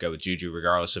no-brainer. Go with Juju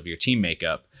regardless of your team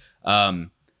makeup. I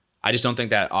just don't think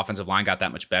that offensive line got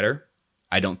that much better.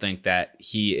 I don't think that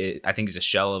I think he's a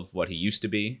shell of what he used to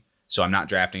be. So I'm not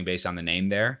drafting based on the name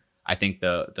there. I think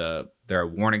there are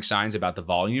warning signs about the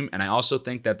volume. And I also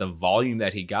think that the volume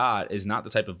that he got is not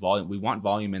the type of volume. We want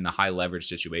volume in the high leverage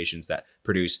situations that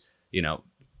produce,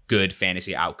 good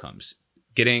fantasy outcomes.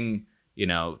 Getting,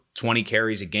 20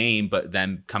 carries a game, but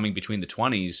then coming between the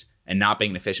 20s and not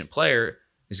being an efficient player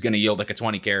is going to yield like a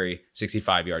 20 carry,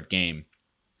 65-yard game.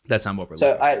 That's not what we're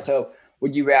looking for. So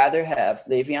would you rather have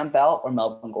Le'Veon Bell or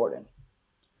Melvin Gordon?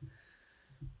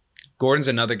 Gordon's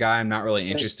another guy I'm not really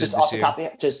interested in. Just off the top of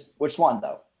your head, just which one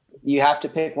though? You have to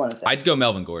pick one of them. I'd go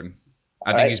Melvin Gordon.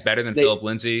 I think he's better than Phillip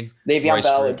Lindsay. Le'Veon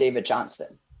Bell or David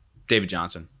Johnson? David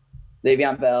Johnson.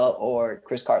 Le'Veon Bell or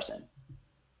Chris Carson?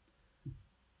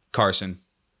 Carson.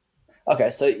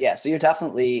 Okay, so you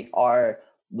definitely are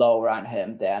lower on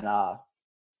him than I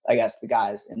guess the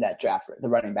guys in that draft, the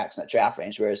running backs in that draft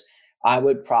range. Whereas I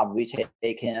would probably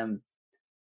take him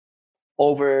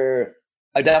over.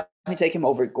 I definitely take him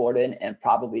over Gordon, and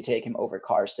probably take him over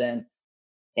Carson,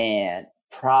 and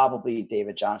probably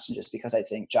David Johnson, just because I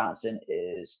think Johnson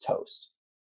is toast.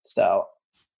 So,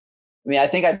 I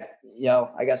think I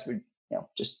guess we're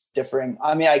just differing.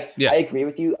 I agree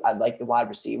with you. I like the wide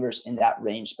receivers in that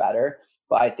range better,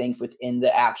 but I think within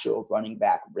the actual running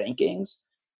back rankings,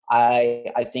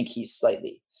 I think he's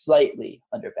slightly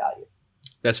undervalued.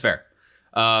 That's fair.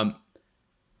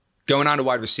 Going on to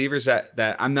wide receivers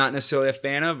that I'm not necessarily a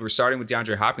fan of. We're starting with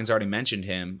DeAndre Hopkins. Already mentioned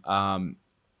him.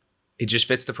 It just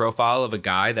fits the profile of a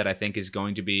guy that I think is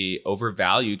going to be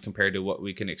overvalued compared to what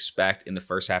we can expect in the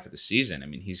first half of the season.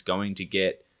 He's going to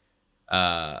get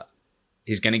a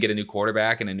new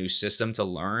quarterback and a new system to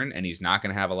learn, and he's not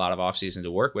going to have a lot of offseason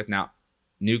to work with. Now,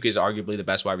 Nuke is arguably the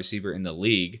best wide receiver in the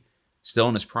league, still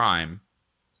in his prime.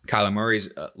 Kyler Murray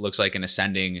looks like an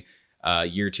ascending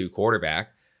year 2 quarterback.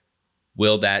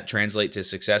 Will that translate to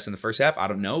success in the first half? I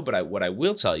don't know, but what I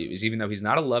will tell you is, even though he's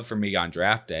not a love for me on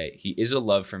draft day, he is a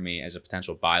love for me as a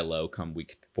potential buy low come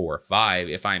week 4 or 5,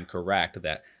 if I am correct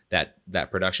that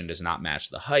that production does not match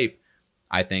the hype,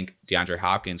 I think DeAndre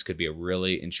Hopkins could be a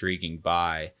really intriguing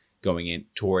buy going in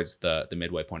towards the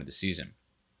midway point of the season.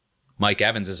 Mike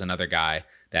Evans is another guy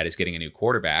that is getting a new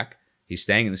quarterback. He's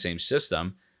staying in the same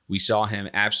system. We saw him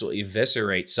absolutely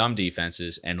eviscerate some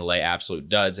defenses and lay absolute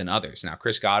duds in others. Now,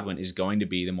 Chris Godwin is going to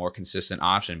be the more consistent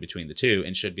option between the two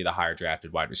and should be the higher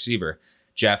drafted wide receiver.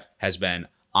 Jeff has been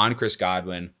on Chris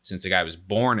Godwin since the guy was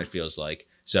born, it feels like.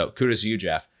 So kudos to you,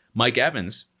 Jeff. Mike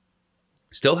Evans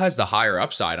still has the higher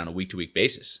upside on a week-to-week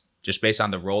basis, just based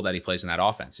on the role that he plays in that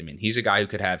offense. I mean, he's a guy who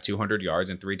could have 200 yards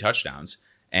and 3 touchdowns.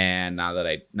 And not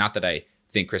that I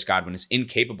think Chris Godwin is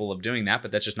incapable of doing that,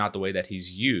 but that's just not the way that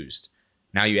he's used.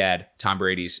 Now you add Tom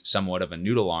Brady's somewhat of a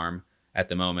noodle arm at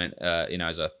the moment,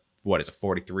 as a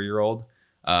 43-year-old.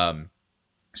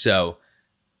 So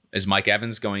is Mike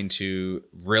Evans going to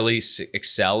really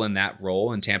excel in that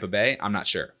role in Tampa Bay? I'm not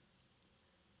sure.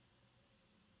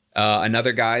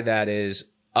 Another guy that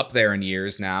is up there in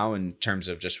years now in terms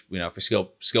of just, for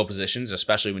skill positions,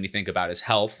 especially when you think about his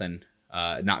health and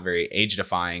not very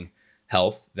age-defying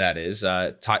health, that is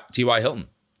T.Y. Hilton.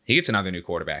 He gets another new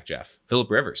quarterback, Jeff. Phillip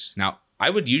Rivers. Now, I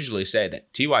would usually say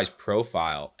that T.Y.'s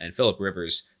profile and Phillip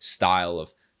Rivers' style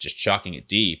of just chucking it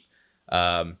deep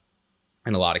in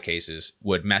a lot of cases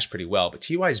would mesh pretty well, but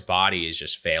T.Y.'s body is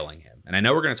just failing him. And I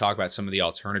know we're going to talk about some of the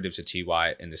alternatives to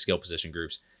T.Y. in the skill position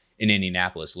groups in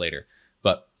Indianapolis later,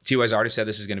 but T.Y.'s already said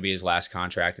this is going to be his last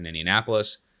contract in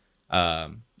Indianapolis,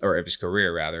 or of his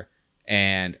career, rather.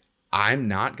 And I'm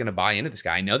not going to buy into this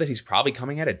guy. I know that he's probably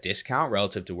coming at a discount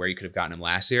relative to where you could have gotten him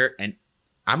last year, and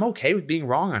I'm okay with being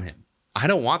wrong on him. I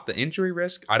don't want the injury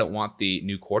risk. I don't want the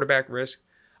new quarterback risk.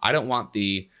 I don't want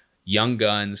the young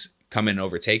guns coming and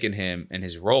overtaking him and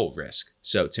his role risk.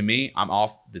 So to me, I'm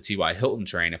off the T.Y. Hilton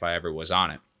train if I ever was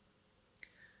on it.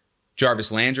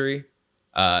 Jarvis Landry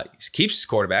keeps his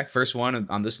quarterback. First one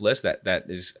on this list that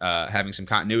is having some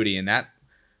continuity in that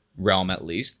realm at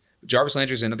least. Jarvis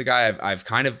Landry is another guy I've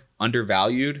kind of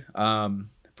undervalued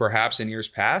perhaps in years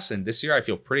past, and this year I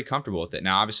feel pretty comfortable with it.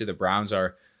 Now, obviously, the Browns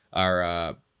are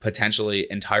potentially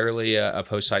entirely a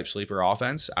post-hype sleeper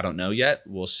offense. I don't know yet.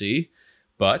 We'll see.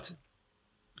 But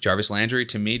Jarvis Landry,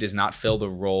 to me, does not fill the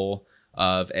role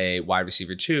of a wide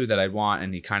receiver 2 that I'd want,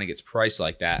 and he kind of gets priced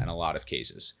like that in a lot of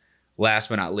cases. Last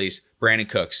but not least, Brandon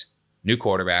Cooks, new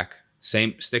quarterback,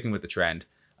 sticking with the trend.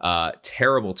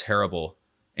 Terrible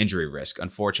injury risk,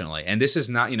 unfortunately. And this is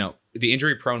not, the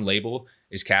injury-prone label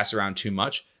is cast around too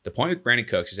much. The point with Brandon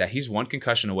Cooks is that he's one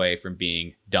concussion away from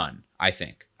being done, I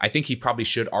think. I think he probably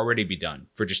should already be done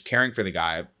for just caring for the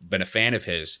guy. I've been a fan of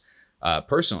his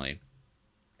personally,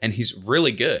 and he's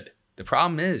really good. The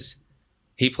problem is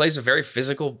he plays a very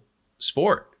physical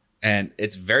sport, and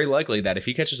it's very likely that if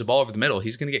he catches the ball over the middle,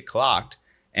 he's going to get clocked.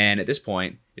 And at this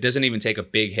point, it doesn't even take a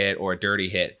big hit or a dirty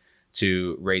hit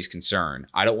to raise concern.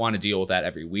 I don't want to deal with that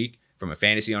every week. From a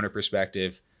fantasy owner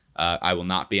perspective, I will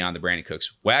not be on the Brandon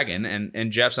Cooks wagon.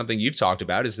 And Jeff, something you've talked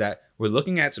about is that we're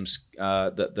looking at some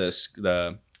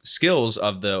the skills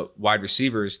of the wide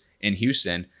receivers in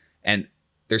Houston, and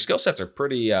their skill sets are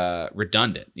pretty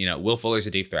redundant. Will Fuller's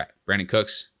a deep threat. Brandon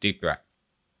Cooks, deep threat.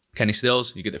 Kenny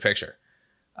Stills, you get the picture.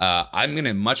 I'm going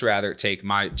to much rather take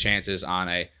my chances on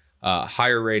a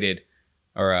higher rated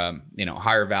or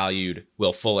higher valued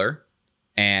Will Fuller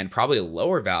and probably a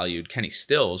lower valued Kenny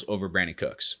Stills over Brandon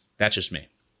Cooks. That's just me.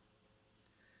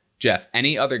 Jeff,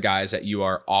 any other guys that you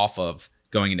are off of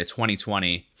going into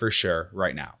 2020 for sure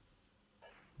right now?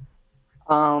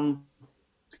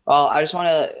 Well, I just want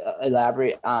to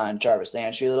elaborate on Jarvis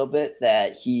Landry a little bit,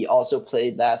 that he also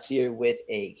played last year with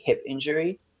a hip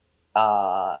injury,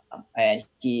 and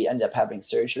he ended up having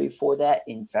surgery for that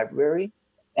in February.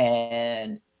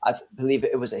 And I believe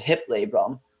it was a hip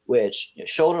labrum, which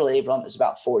shoulder labrum is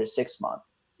about 4 to 6 months.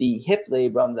 The hip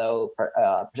labrum, though,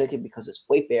 particularly because it's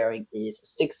weight bearing,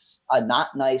 is a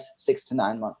not nice 6 to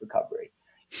 9 month recovery.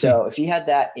 So if he had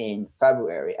that in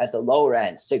February, at the lower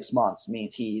end, 6 months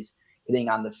means he's getting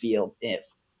on the field if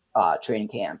training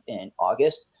camp in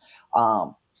August.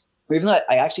 Even though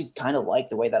I actually kind of like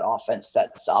the way that offense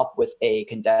sets up with a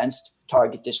condensed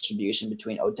target distribution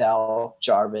between Odell,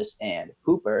 Jarvis, and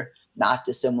Hooper, not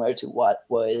dissimilar to what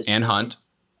was and Hunt.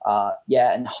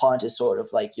 And Hunt is sort of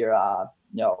like your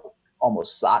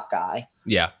almost slot guy.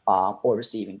 Yeah. Or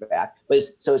receiving back. But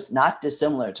it's not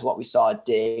dissimilar to what we saw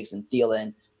Diggs and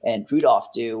Thielen and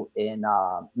Rudolph do in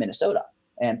Minnesota,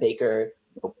 and Baker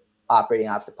operating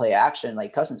off the play action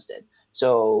like Cousins did.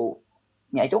 So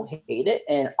I don't hate it.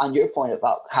 And on your point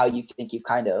about how you think you've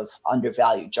kind of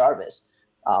undervalued Jarvis,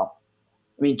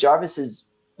 Jarvis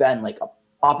has been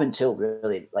up until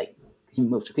really he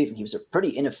moved to Cleveland, he was a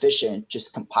pretty inefficient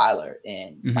just compiler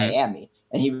in Miami,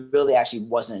 and he really actually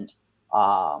wasn't.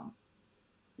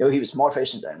 He was more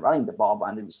efficient than running the ball,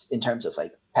 but in terms of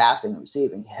like passing and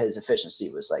receiving, his efficiency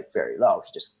was like very low.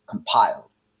 He just compiled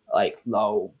like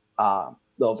low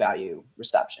value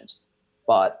receptions.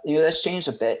 But that's changed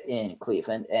a bit in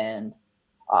Cleveland, and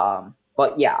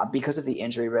but yeah, because of the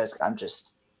injury risk, I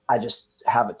just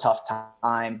have a tough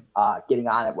time getting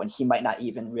on it when he might not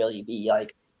even really be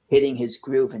like hitting his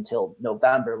groove until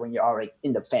November when you're already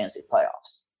in the fantasy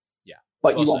playoffs. Yeah,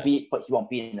 but he won't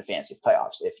be in the fantasy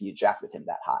playoffs if you drafted him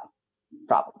that high.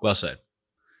 Probably. Well said.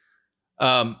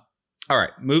 All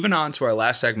right, moving on to our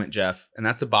last segment, Jeff, and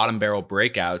that's the bottom barrel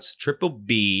breakouts, triple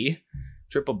B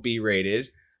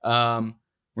rated.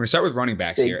 We're gonna start with running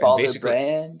backs here.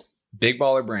 Big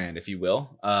baller brand, if you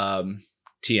will.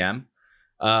 TM.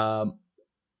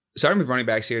 Starting with running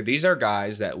backs here, these are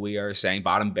guys that we are saying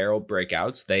bottom barrel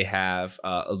breakouts. They have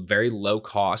a very low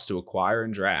cost to acquire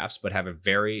in drafts, but have a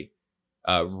very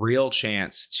real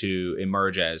chance to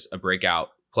emerge as a breakout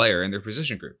player in their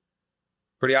position group.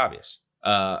 Pretty obvious.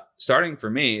 Starting for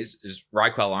me is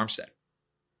Raquel Armstead.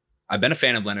 I've been a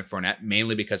fan of Leonard Fournette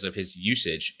mainly because of his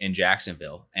usage in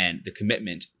Jacksonville and the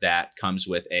commitment that comes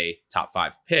with a top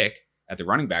 5 pick at the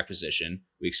running back position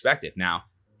we expected. Now,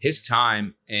 his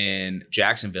time in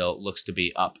Jacksonville looks to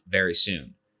be up very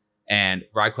soon. And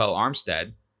Raquel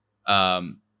Armstead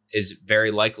is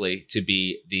very likely to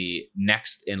be the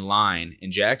next in line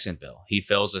in Jacksonville. He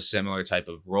fills a similar type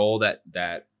of role that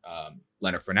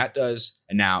Leonard Fournette does.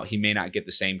 And now he may not get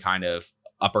the same kind of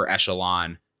upper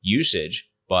echelon usage,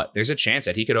 but there's a chance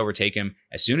that he could overtake him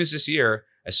as soon as this year,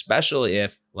 especially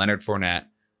if Leonard Fournette,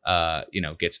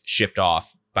 gets shipped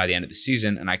off by the end of the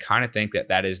season. And I kind of think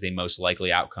that is the most likely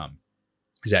outcome,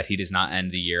 is that he does not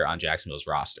end the year on Jacksonville's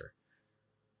roster.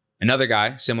 Another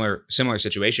guy, similar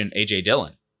situation, AJ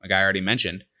Dillon, a guy I already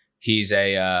mentioned. He's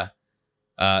a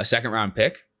second round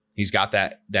pick. He's got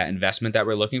that investment that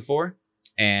we're looking for.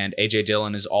 And AJ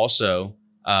Dillon is also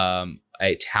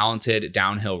a talented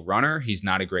downhill runner. He's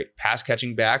not a great pass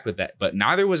catching back, but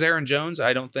neither was Aaron Jones,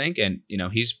 I don't think. And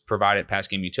he's provided pass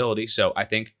game utility. So I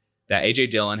think that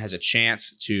AJ Dillon has a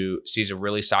chance to seize a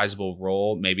really sizable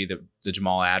role. Maybe the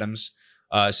Jamal Adams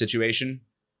situation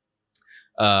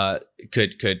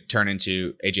could turn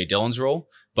into AJ Dillon's role,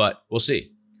 but we'll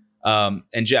see.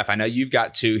 And Jeff, I know you've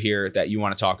got 2 here that you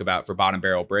want to talk about for bottom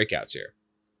barrel breakouts here.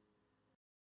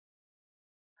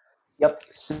 Yep.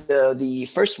 So the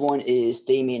first one is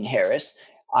Damian Harris.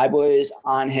 I was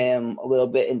on him a little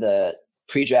bit in the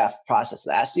pre-draft process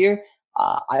last year.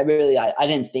 I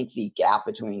didn't think the gap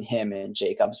between him and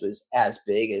Jacobs was as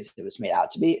big as it was made out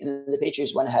to be. And the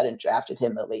Patriots went ahead and drafted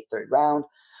him in the late 3rd round.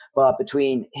 But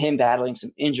between him battling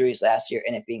some injuries last year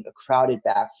and it being a crowded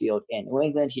backfield in New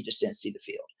England, he just didn't see the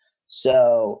field.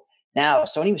 So now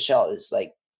Sony Michel is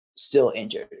like still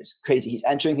injured. It's crazy. He's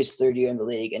entering his 3rd year in the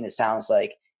league, and it sounds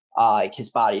like his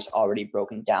body's already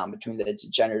broken down between the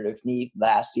degenerative knee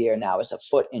last year. Now it's a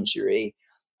foot injury.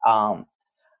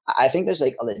 I think there's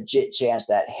like a legit chance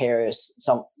that Harris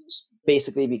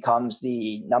basically becomes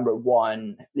the number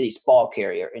 1 least ball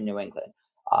carrier in New England.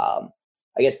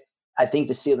 I think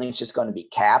the ceiling is just going to be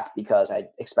capped because I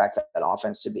expect that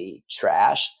offense to be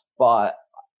trash. But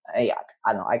I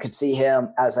don't know. I could see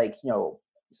him as 15th,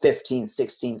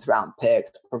 16th round pick,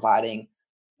 providing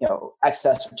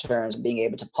excess returns and being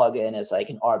able to plug in as like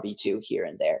an RB2 here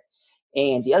and there.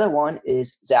 And the other one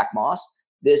is Zach Moss.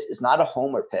 This is not a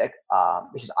homer pick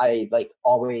because I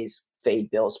always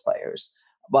fade Bills players,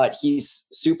 but he's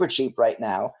super cheap right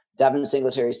now. Devin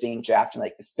Singletary is being drafted in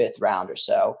the 5th round or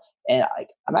so. And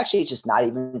I'm actually just not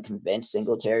even convinced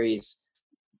Singletary's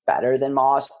better than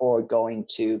Moss or going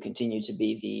to continue to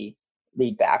be the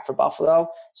lead back for Buffalo.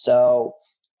 So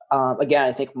again,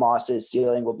 I think Moss's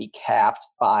ceiling will be capped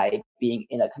by being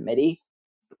in a committee,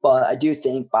 but I do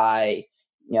think by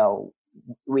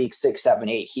week 6, 7,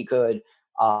 8, he could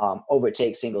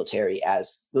overtake Singletary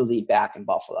as the lead back in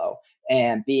Buffalo.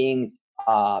 And being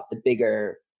the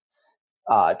bigger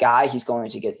guy, he's going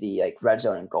to get the red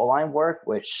zone and goal line work,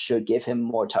 which should give him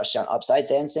more touchdown upside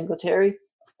than Singletary.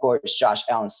 Of course, Josh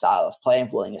Allen's style of play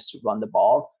and willingness to run the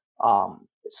ball.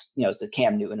 It's the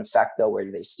Cam Newton effect though,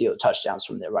 where they steal touchdowns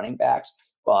from their running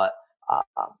backs. But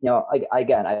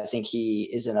again, I think he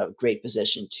is in a great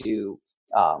position to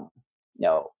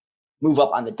move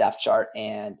up on the depth chart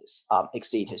and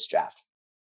exceed his draft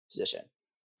position.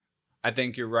 I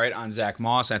think you're right on Zach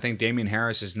Moss. I think Damian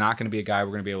Harris is not going to be a guy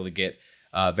we're going to be able to get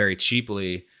very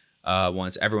cheaply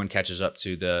once everyone catches up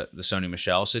to the Sony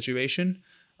Michel situation.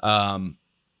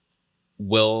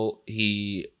 Will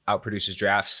he outproduce his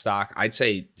draft stock? I'd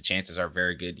say the chances are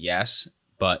very good, yes.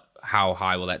 But how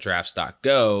high will that draft stock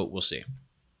go? We'll see.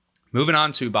 Moving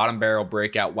on to bottom barrel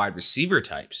breakout wide receiver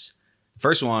types. The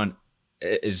first one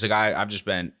is a guy I've just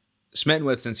been smitten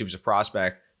with since he was a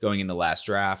prospect going in the last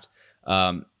draft.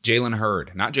 Jalen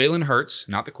Hurd, not Jalen Hurts,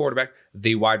 not the quarterback,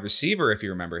 the wide receiver, if you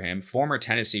remember him, former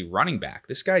Tennessee running back.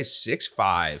 This guy's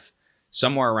 6'5",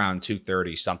 somewhere around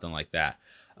 230, something like that.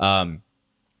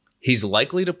 He's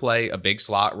likely to play a big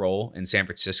slot role in San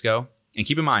Francisco. And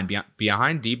keep in mind,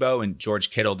 behind Debo and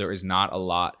George Kittle, there is not a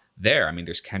lot there. I mean,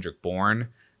 there's Kendrick Bourne,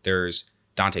 there's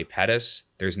Dante Pettis,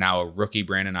 there's now a rookie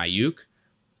Brandon Ayuk.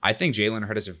 I think Jalen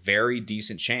Hurd has a very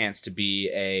decent chance to be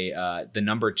the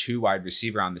number 2 wide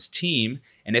receiver on this team.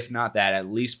 And if not that,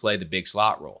 at least play the big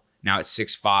slot role. Now at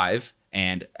 6'5"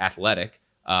 and athletic,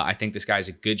 I think this guy has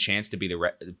a good chance to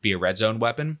be a red zone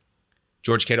weapon.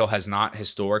 George Kittle has not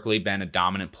historically been a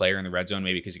dominant player in the red zone,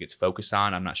 maybe because he gets focused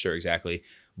on. I'm not sure exactly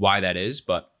why that is,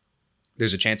 but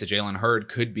there's a chance that Jalen Hurd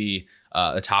could be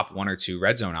a top 1 or 2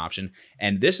 red zone option.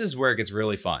 And this is where it gets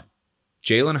really fun.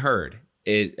 Jalen Hurd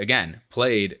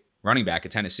played running back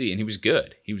at Tennessee, and he was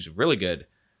good. He was a really good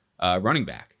running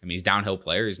back. I mean, he's a downhill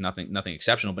player. He's nothing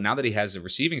exceptional. But now that he has the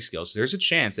receiving skills, there's a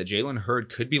chance that Jalen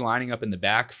Hurd could be lining up in the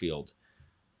backfield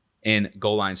in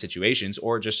goal line situations,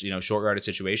 or just, short yardage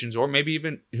situations, or maybe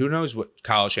even who knows what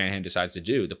Kyle Shanahan decides to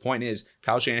do. The point is,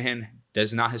 Kyle Shanahan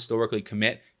does not historically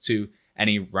commit to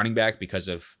any running back because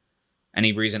of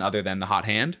any reason other than the hot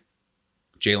hand.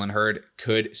 Jalen Hurd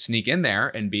could sneak in there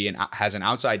and has an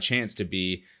outside chance to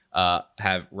be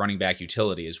have running back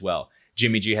utility as well.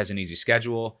 Jimmy G has an easy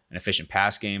schedule, an efficient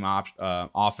pass game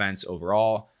offense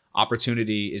overall.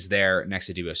 Opportunity is there next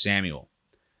to Deebo Samuel.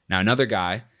 Now, another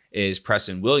guy is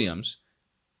Preston Williams.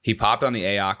 He popped on the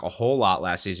AOC a whole lot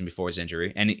last season before his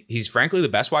injury, and he's frankly the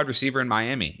best wide receiver in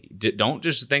Miami. Don't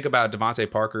just think about Devontae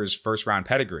Parker's first-round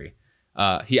pedigree.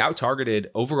 He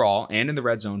out-targeted overall and in the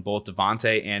red zone both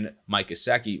Devontae and Mike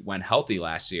Gesicki when healthy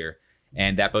last year,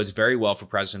 and that bodes very well for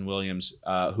Preston Williams,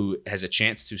 who has a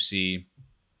chance to see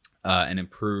an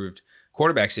improved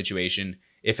quarterback situation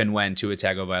if and when Tua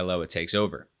Tagovailoa takes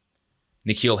over.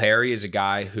 N'Keal Harry is a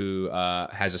guy who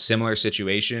has a similar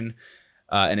situation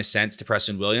in a sense to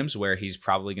Preston Williams, where he's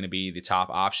probably going to be the top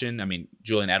option. I mean,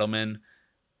 Julian Edelman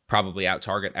probably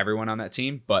out-target everyone on that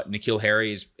team, but N'Keal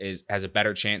Harry has a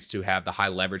better chance to have the high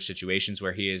leverage situations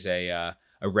where he is a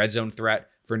red zone threat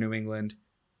for New England.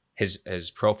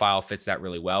 His profile fits that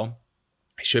really well.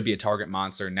 He should be a target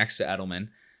monster next to Edelman.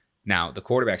 Now, the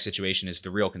quarterback situation is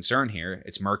the real concern here.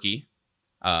 It's murky.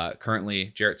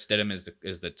 Currently, Jarrett Stidham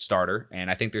is the starter, and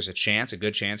I think there's a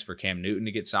good chance for Cam Newton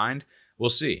to get signed. We'll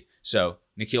see. So,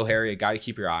 N'Keal Harry, a guy to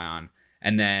keep your eye on.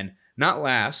 And then, not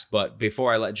last, but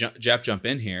before I let Jeff jump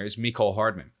in here, is Mecole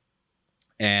Hardman.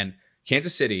 And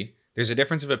Kansas City, there's a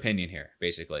difference of opinion here,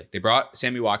 basically. They brought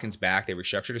Sammy Watkins back. They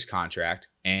restructured his contract,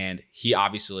 and he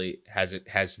obviously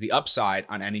has the upside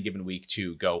on any given week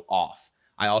to go off.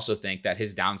 I also think that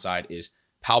his downside is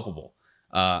palpable.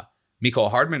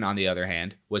 Mecole Hardman, on the other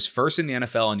hand, was first in the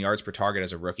NFL in yards per target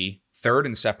as a rookie, third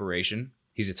in separation.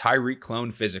 He's a Tyreek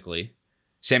clone physically.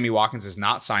 Sammy Watkins is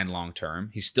not signed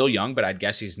long-term. He's still young, but I'd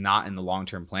guess he's not in the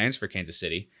long-term plans for Kansas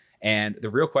City. And the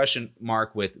real question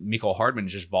mark with Mecole Hardman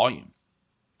is just volume.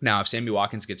 Now, if Sammy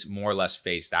Watkins gets more or less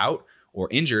phased out or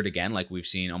injured again, like we've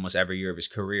seen almost every year of his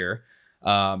career,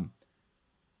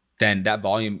 then that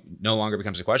volume no longer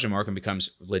becomes a question mark and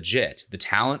becomes legit. The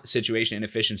talent, situation, and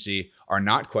efficiency are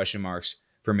not question marks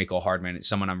for Mecole Hardman. It's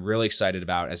someone I'm really excited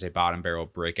about as a bottom barrel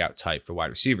breakout type for wide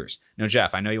receivers. Now,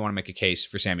 Jeff, I know you want to make a case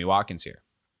for Sammy Watkins here.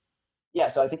 Yeah,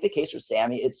 so I think the case for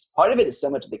Sammy, part of it is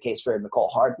similar to the case for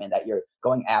Mecole Hardman, that you're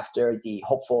going after the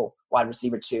hopeful wide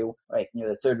receiver 2, right?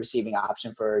 The third receiving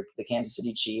option for the Kansas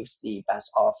City Chiefs, the best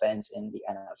offense in the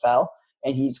NFL,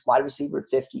 and he's wide receiver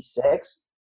 56.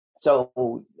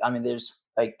 So, I mean, there's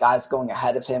guys going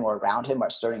ahead of him or around him are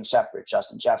Sterling Shepard,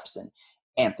 Justin Jefferson,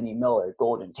 Anthony Miller,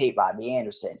 Golden Tate, Robbie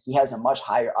Anderson. He has a much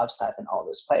higher upside than all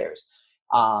those players.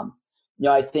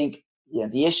 I think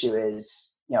the issue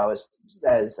is,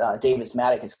 as Davis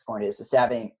Maddock has coined it, is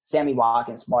the Sammy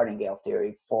Watkins martingale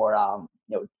theory for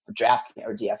for draft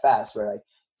or DFS, where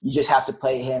you just have to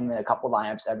play him in a couple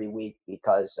lineups every week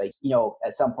because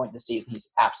at some point in the season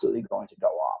he's absolutely going to go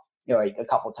off, a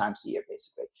couple times a year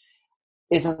basically.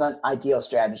 Isn't an ideal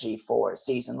strategy for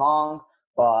season long,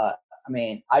 but I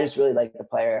mean, I just really like the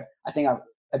player. I think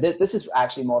this is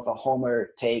actually more of a homer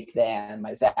take than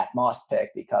my Zach Moss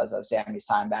pick because of Sammy's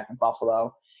time back in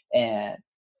Buffalo. And,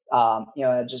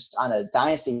 just on a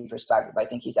dynasty perspective, I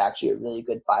think he's actually a really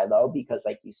good buy low because,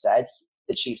 like you said,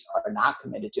 the Chiefs are not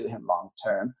committed to him long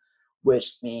term.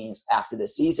 which means after the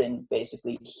season,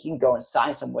 basically he can go and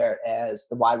sign somewhere as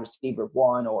the wide receiver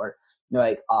one, or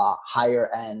like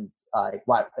higher end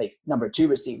like number 2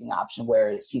 receiving option,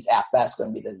 whereas he's at best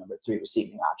going to be the number 3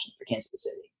 receiving option for Kansas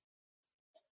City.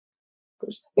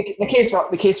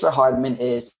 The case for Hardman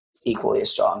is equally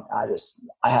as strong.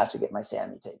 I have to get my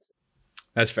sanity takes.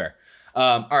 That's fair.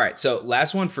 All right, so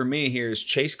last one for me here is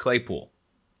Chase Claypool.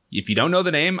 If you don't know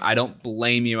the name, I don't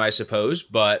blame you, I suppose,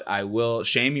 but I will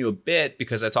shame you a bit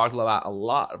because I talked a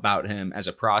lot about him as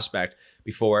a prospect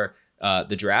before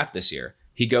the draft this year.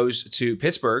 He goes to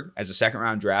Pittsburgh as a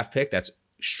second-round draft pick. That's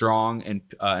strong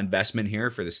investment here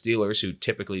for the Steelers, who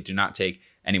typically do not take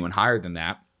anyone higher than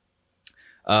that.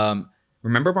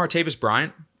 Remember Martavis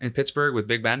Bryant in Pittsburgh with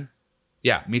Big Ben?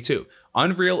 Yeah, me too.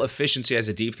 Unreal efficiency as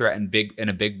a deep threat in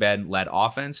a Big Ben-led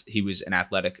offense. He was an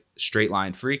athletic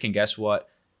straight-line freak, and guess what?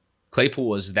 Claypool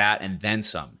was that and then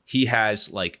some. He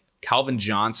has like Calvin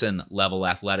Johnson level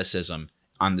athleticism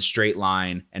on the straight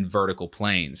line and vertical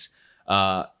planes.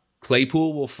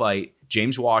 Claypool will fight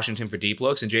James Washington for deep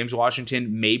looks, and James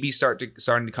Washington maybe starting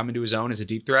to come into his own as a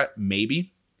deep threat.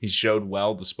 Maybe he showed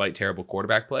well despite terrible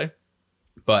quarterback play,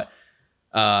 but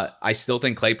I still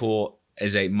think Claypool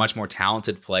is a much more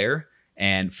talented player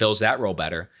and fills that role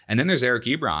better. And then there's Eric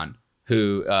Ebron,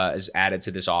 who is added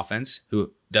to this offense,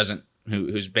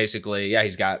 who's basically,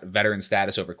 he's got veteran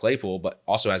status over Claypool, but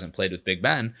also hasn't played with Big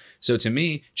Ben. So to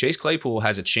me, Chase Claypool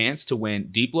has a chance to win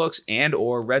deep looks and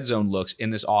or red zone looks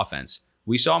in this offense.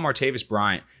 We saw Martavis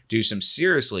Bryant do some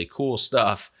seriously cool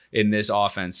stuff in this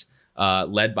offense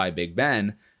led by Big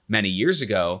Ben many years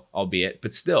ago, albeit,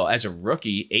 but still, as a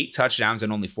rookie, 8 touchdowns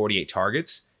and only 48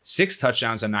 targets, 6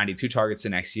 touchdowns on 92 targets the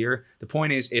next year. The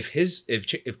point is,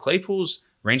 if Claypool's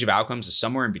range of outcomes is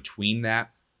somewhere in between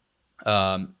that,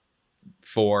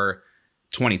 for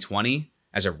 2020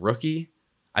 as a rookie,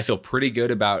 I feel pretty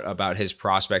good about his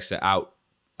prospects to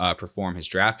outperform his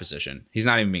draft position. He's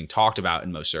not even being talked about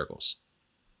in most circles.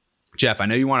 Jeff, I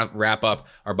know you want to wrap up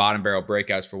our bottom barrel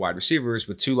breakouts for wide receivers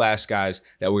with 2 last guys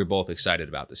that we're both excited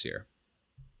about this year.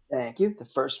 Thank you. The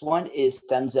first one is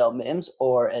Denzel Mims,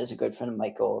 or as a good friend of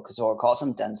Michael Kazor calls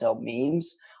him, Denzel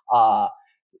Memes.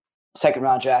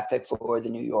 Second-round draft pick for the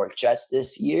New York Jets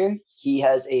this year. He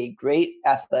has a great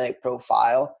athletic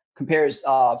profile.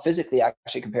 Physically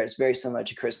compares very similar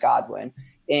to Chris Godwin.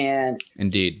 And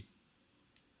indeed.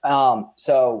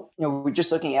 So we're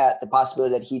just looking at the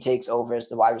possibility that he takes over as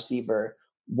the wide receiver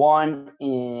 1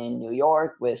 in New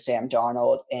York with Sam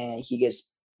Darnold, and he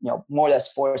gets more or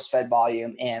less force-fed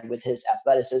volume, and with his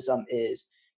athleticism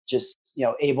is just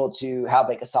able to have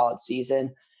like a solid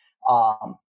season.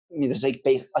 There's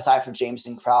aside from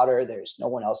Jameson Crowder, there's no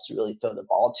one else to really throw the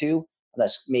ball to,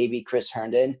 unless maybe Chris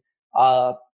Herndon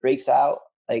breaks out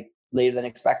like later than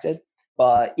expected.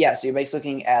 But yeah, so you're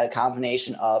basically looking at a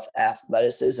combination of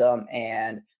athleticism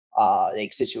and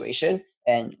like situation.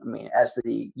 And as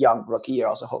the young rookie, you're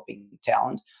also hoping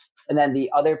talent. And then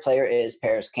the other player is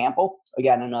Paris Campbell,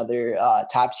 again another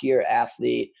top tier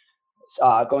athlete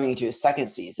going into his second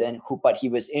season, but he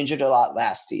was injured a lot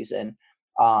last season.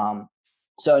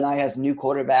 So now he has a new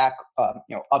quarterback,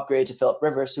 upgrade to Phillip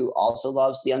Rivers, who also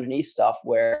loves the underneath stuff,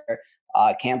 where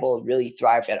Campbell really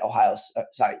thrived at Ohio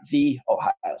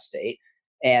State.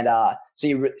 And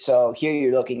so here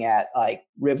you're looking at like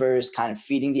Rivers kind of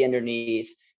feeding the underneath.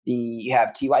 You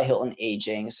have T.Y. Hilton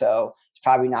aging, so he's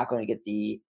probably not going to get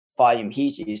the volume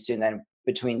he's used to. And then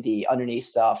between the underneath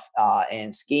stuff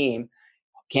and scheme,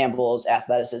 Campbell's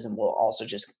athleticism will also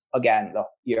just, again,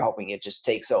 you're hoping it just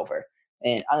takes over.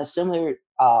 And on a similar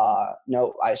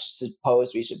note, I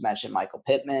suppose we should mention Michael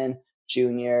Pittman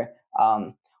Jr.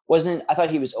 I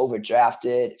thought he was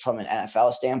overdrafted from an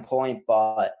NFL standpoint,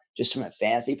 but just from a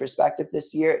fantasy perspective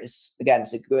this year, it's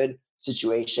a good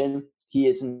situation. He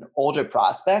is an older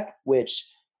prospect, which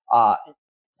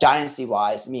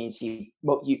dynasty-wise means he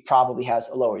probably has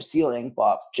a lower ceiling,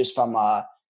 but just from a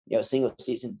single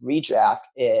season redraft,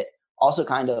 it also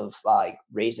kind of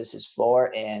raises his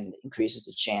floor and increases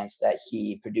the chance that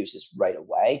he produces right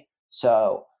away.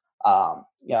 So,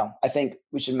 I think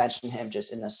we should mention him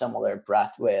just in a similar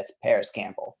breath with Paris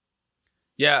Campbell.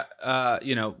 Yeah,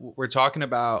 we're talking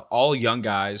about all young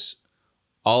guys.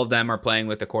 All of them are playing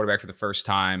with the quarterback for the first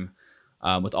time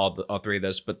with all 3 of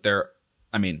those. But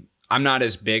I'm not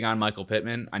as big on Michael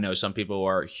Pittman. I know some people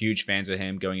are huge fans of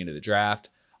him going into the draft.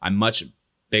 I'm much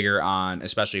bigger on,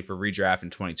 especially for redraft in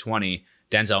 2020,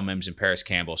 Denzel Mims and Paris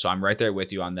Campbell. So I'm right there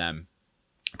with you on them.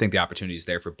 I think the opportunity is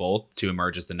there for both to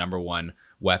emerge as the number 1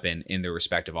 weapon in their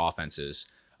respective offenses.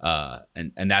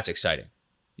 And that's exciting.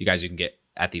 You can get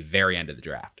at the very end of the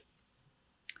draft.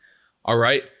 All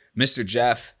right, Mr.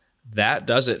 Jeff, That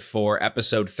does it for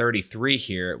episode 33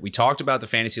 here. We talked about the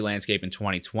fantasy landscape in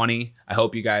 2020. I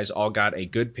hope you guys all got a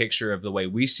good picture of the way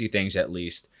we see things, at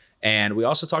least. And we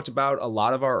also talked about a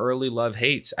lot of our early love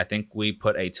hates. I think we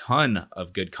put a ton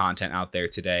of good content out there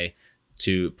today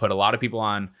to put a lot of people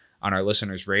on our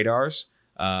listeners' radars,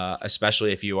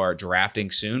 especially if you are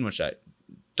drafting soon, which I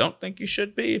don't think you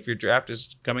should be. If your draft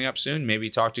is coming up soon, maybe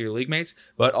talk to your league mates.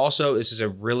 But also, this is a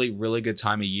really, really good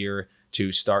time of year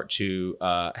to start to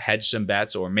hedge some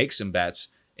bets or make some bets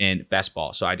in best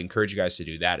ball. So I'd encourage you guys to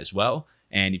do that as well.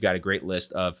 And you've got a great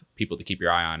list of people to keep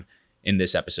your eye on in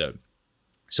this episode.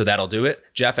 So that'll do it.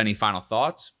 Jeff, any final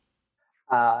thoughts?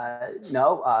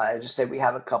 No, I just say we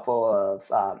have a couple of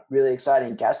really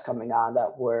exciting guests coming on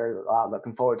that we're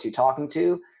looking forward to talking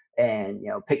to and,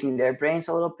 picking their brains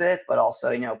a little bit, but also,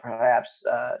 perhaps,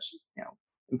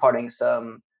 imparting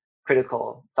some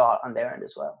critical thought on their end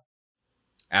as well.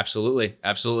 Absolutely.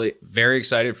 Absolutely. Very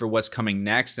excited for what's coming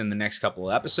next in the next couple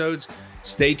of episodes.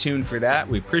 Stay tuned for that.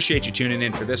 We appreciate you tuning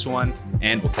in for this one,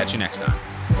 and we'll catch you next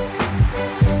time.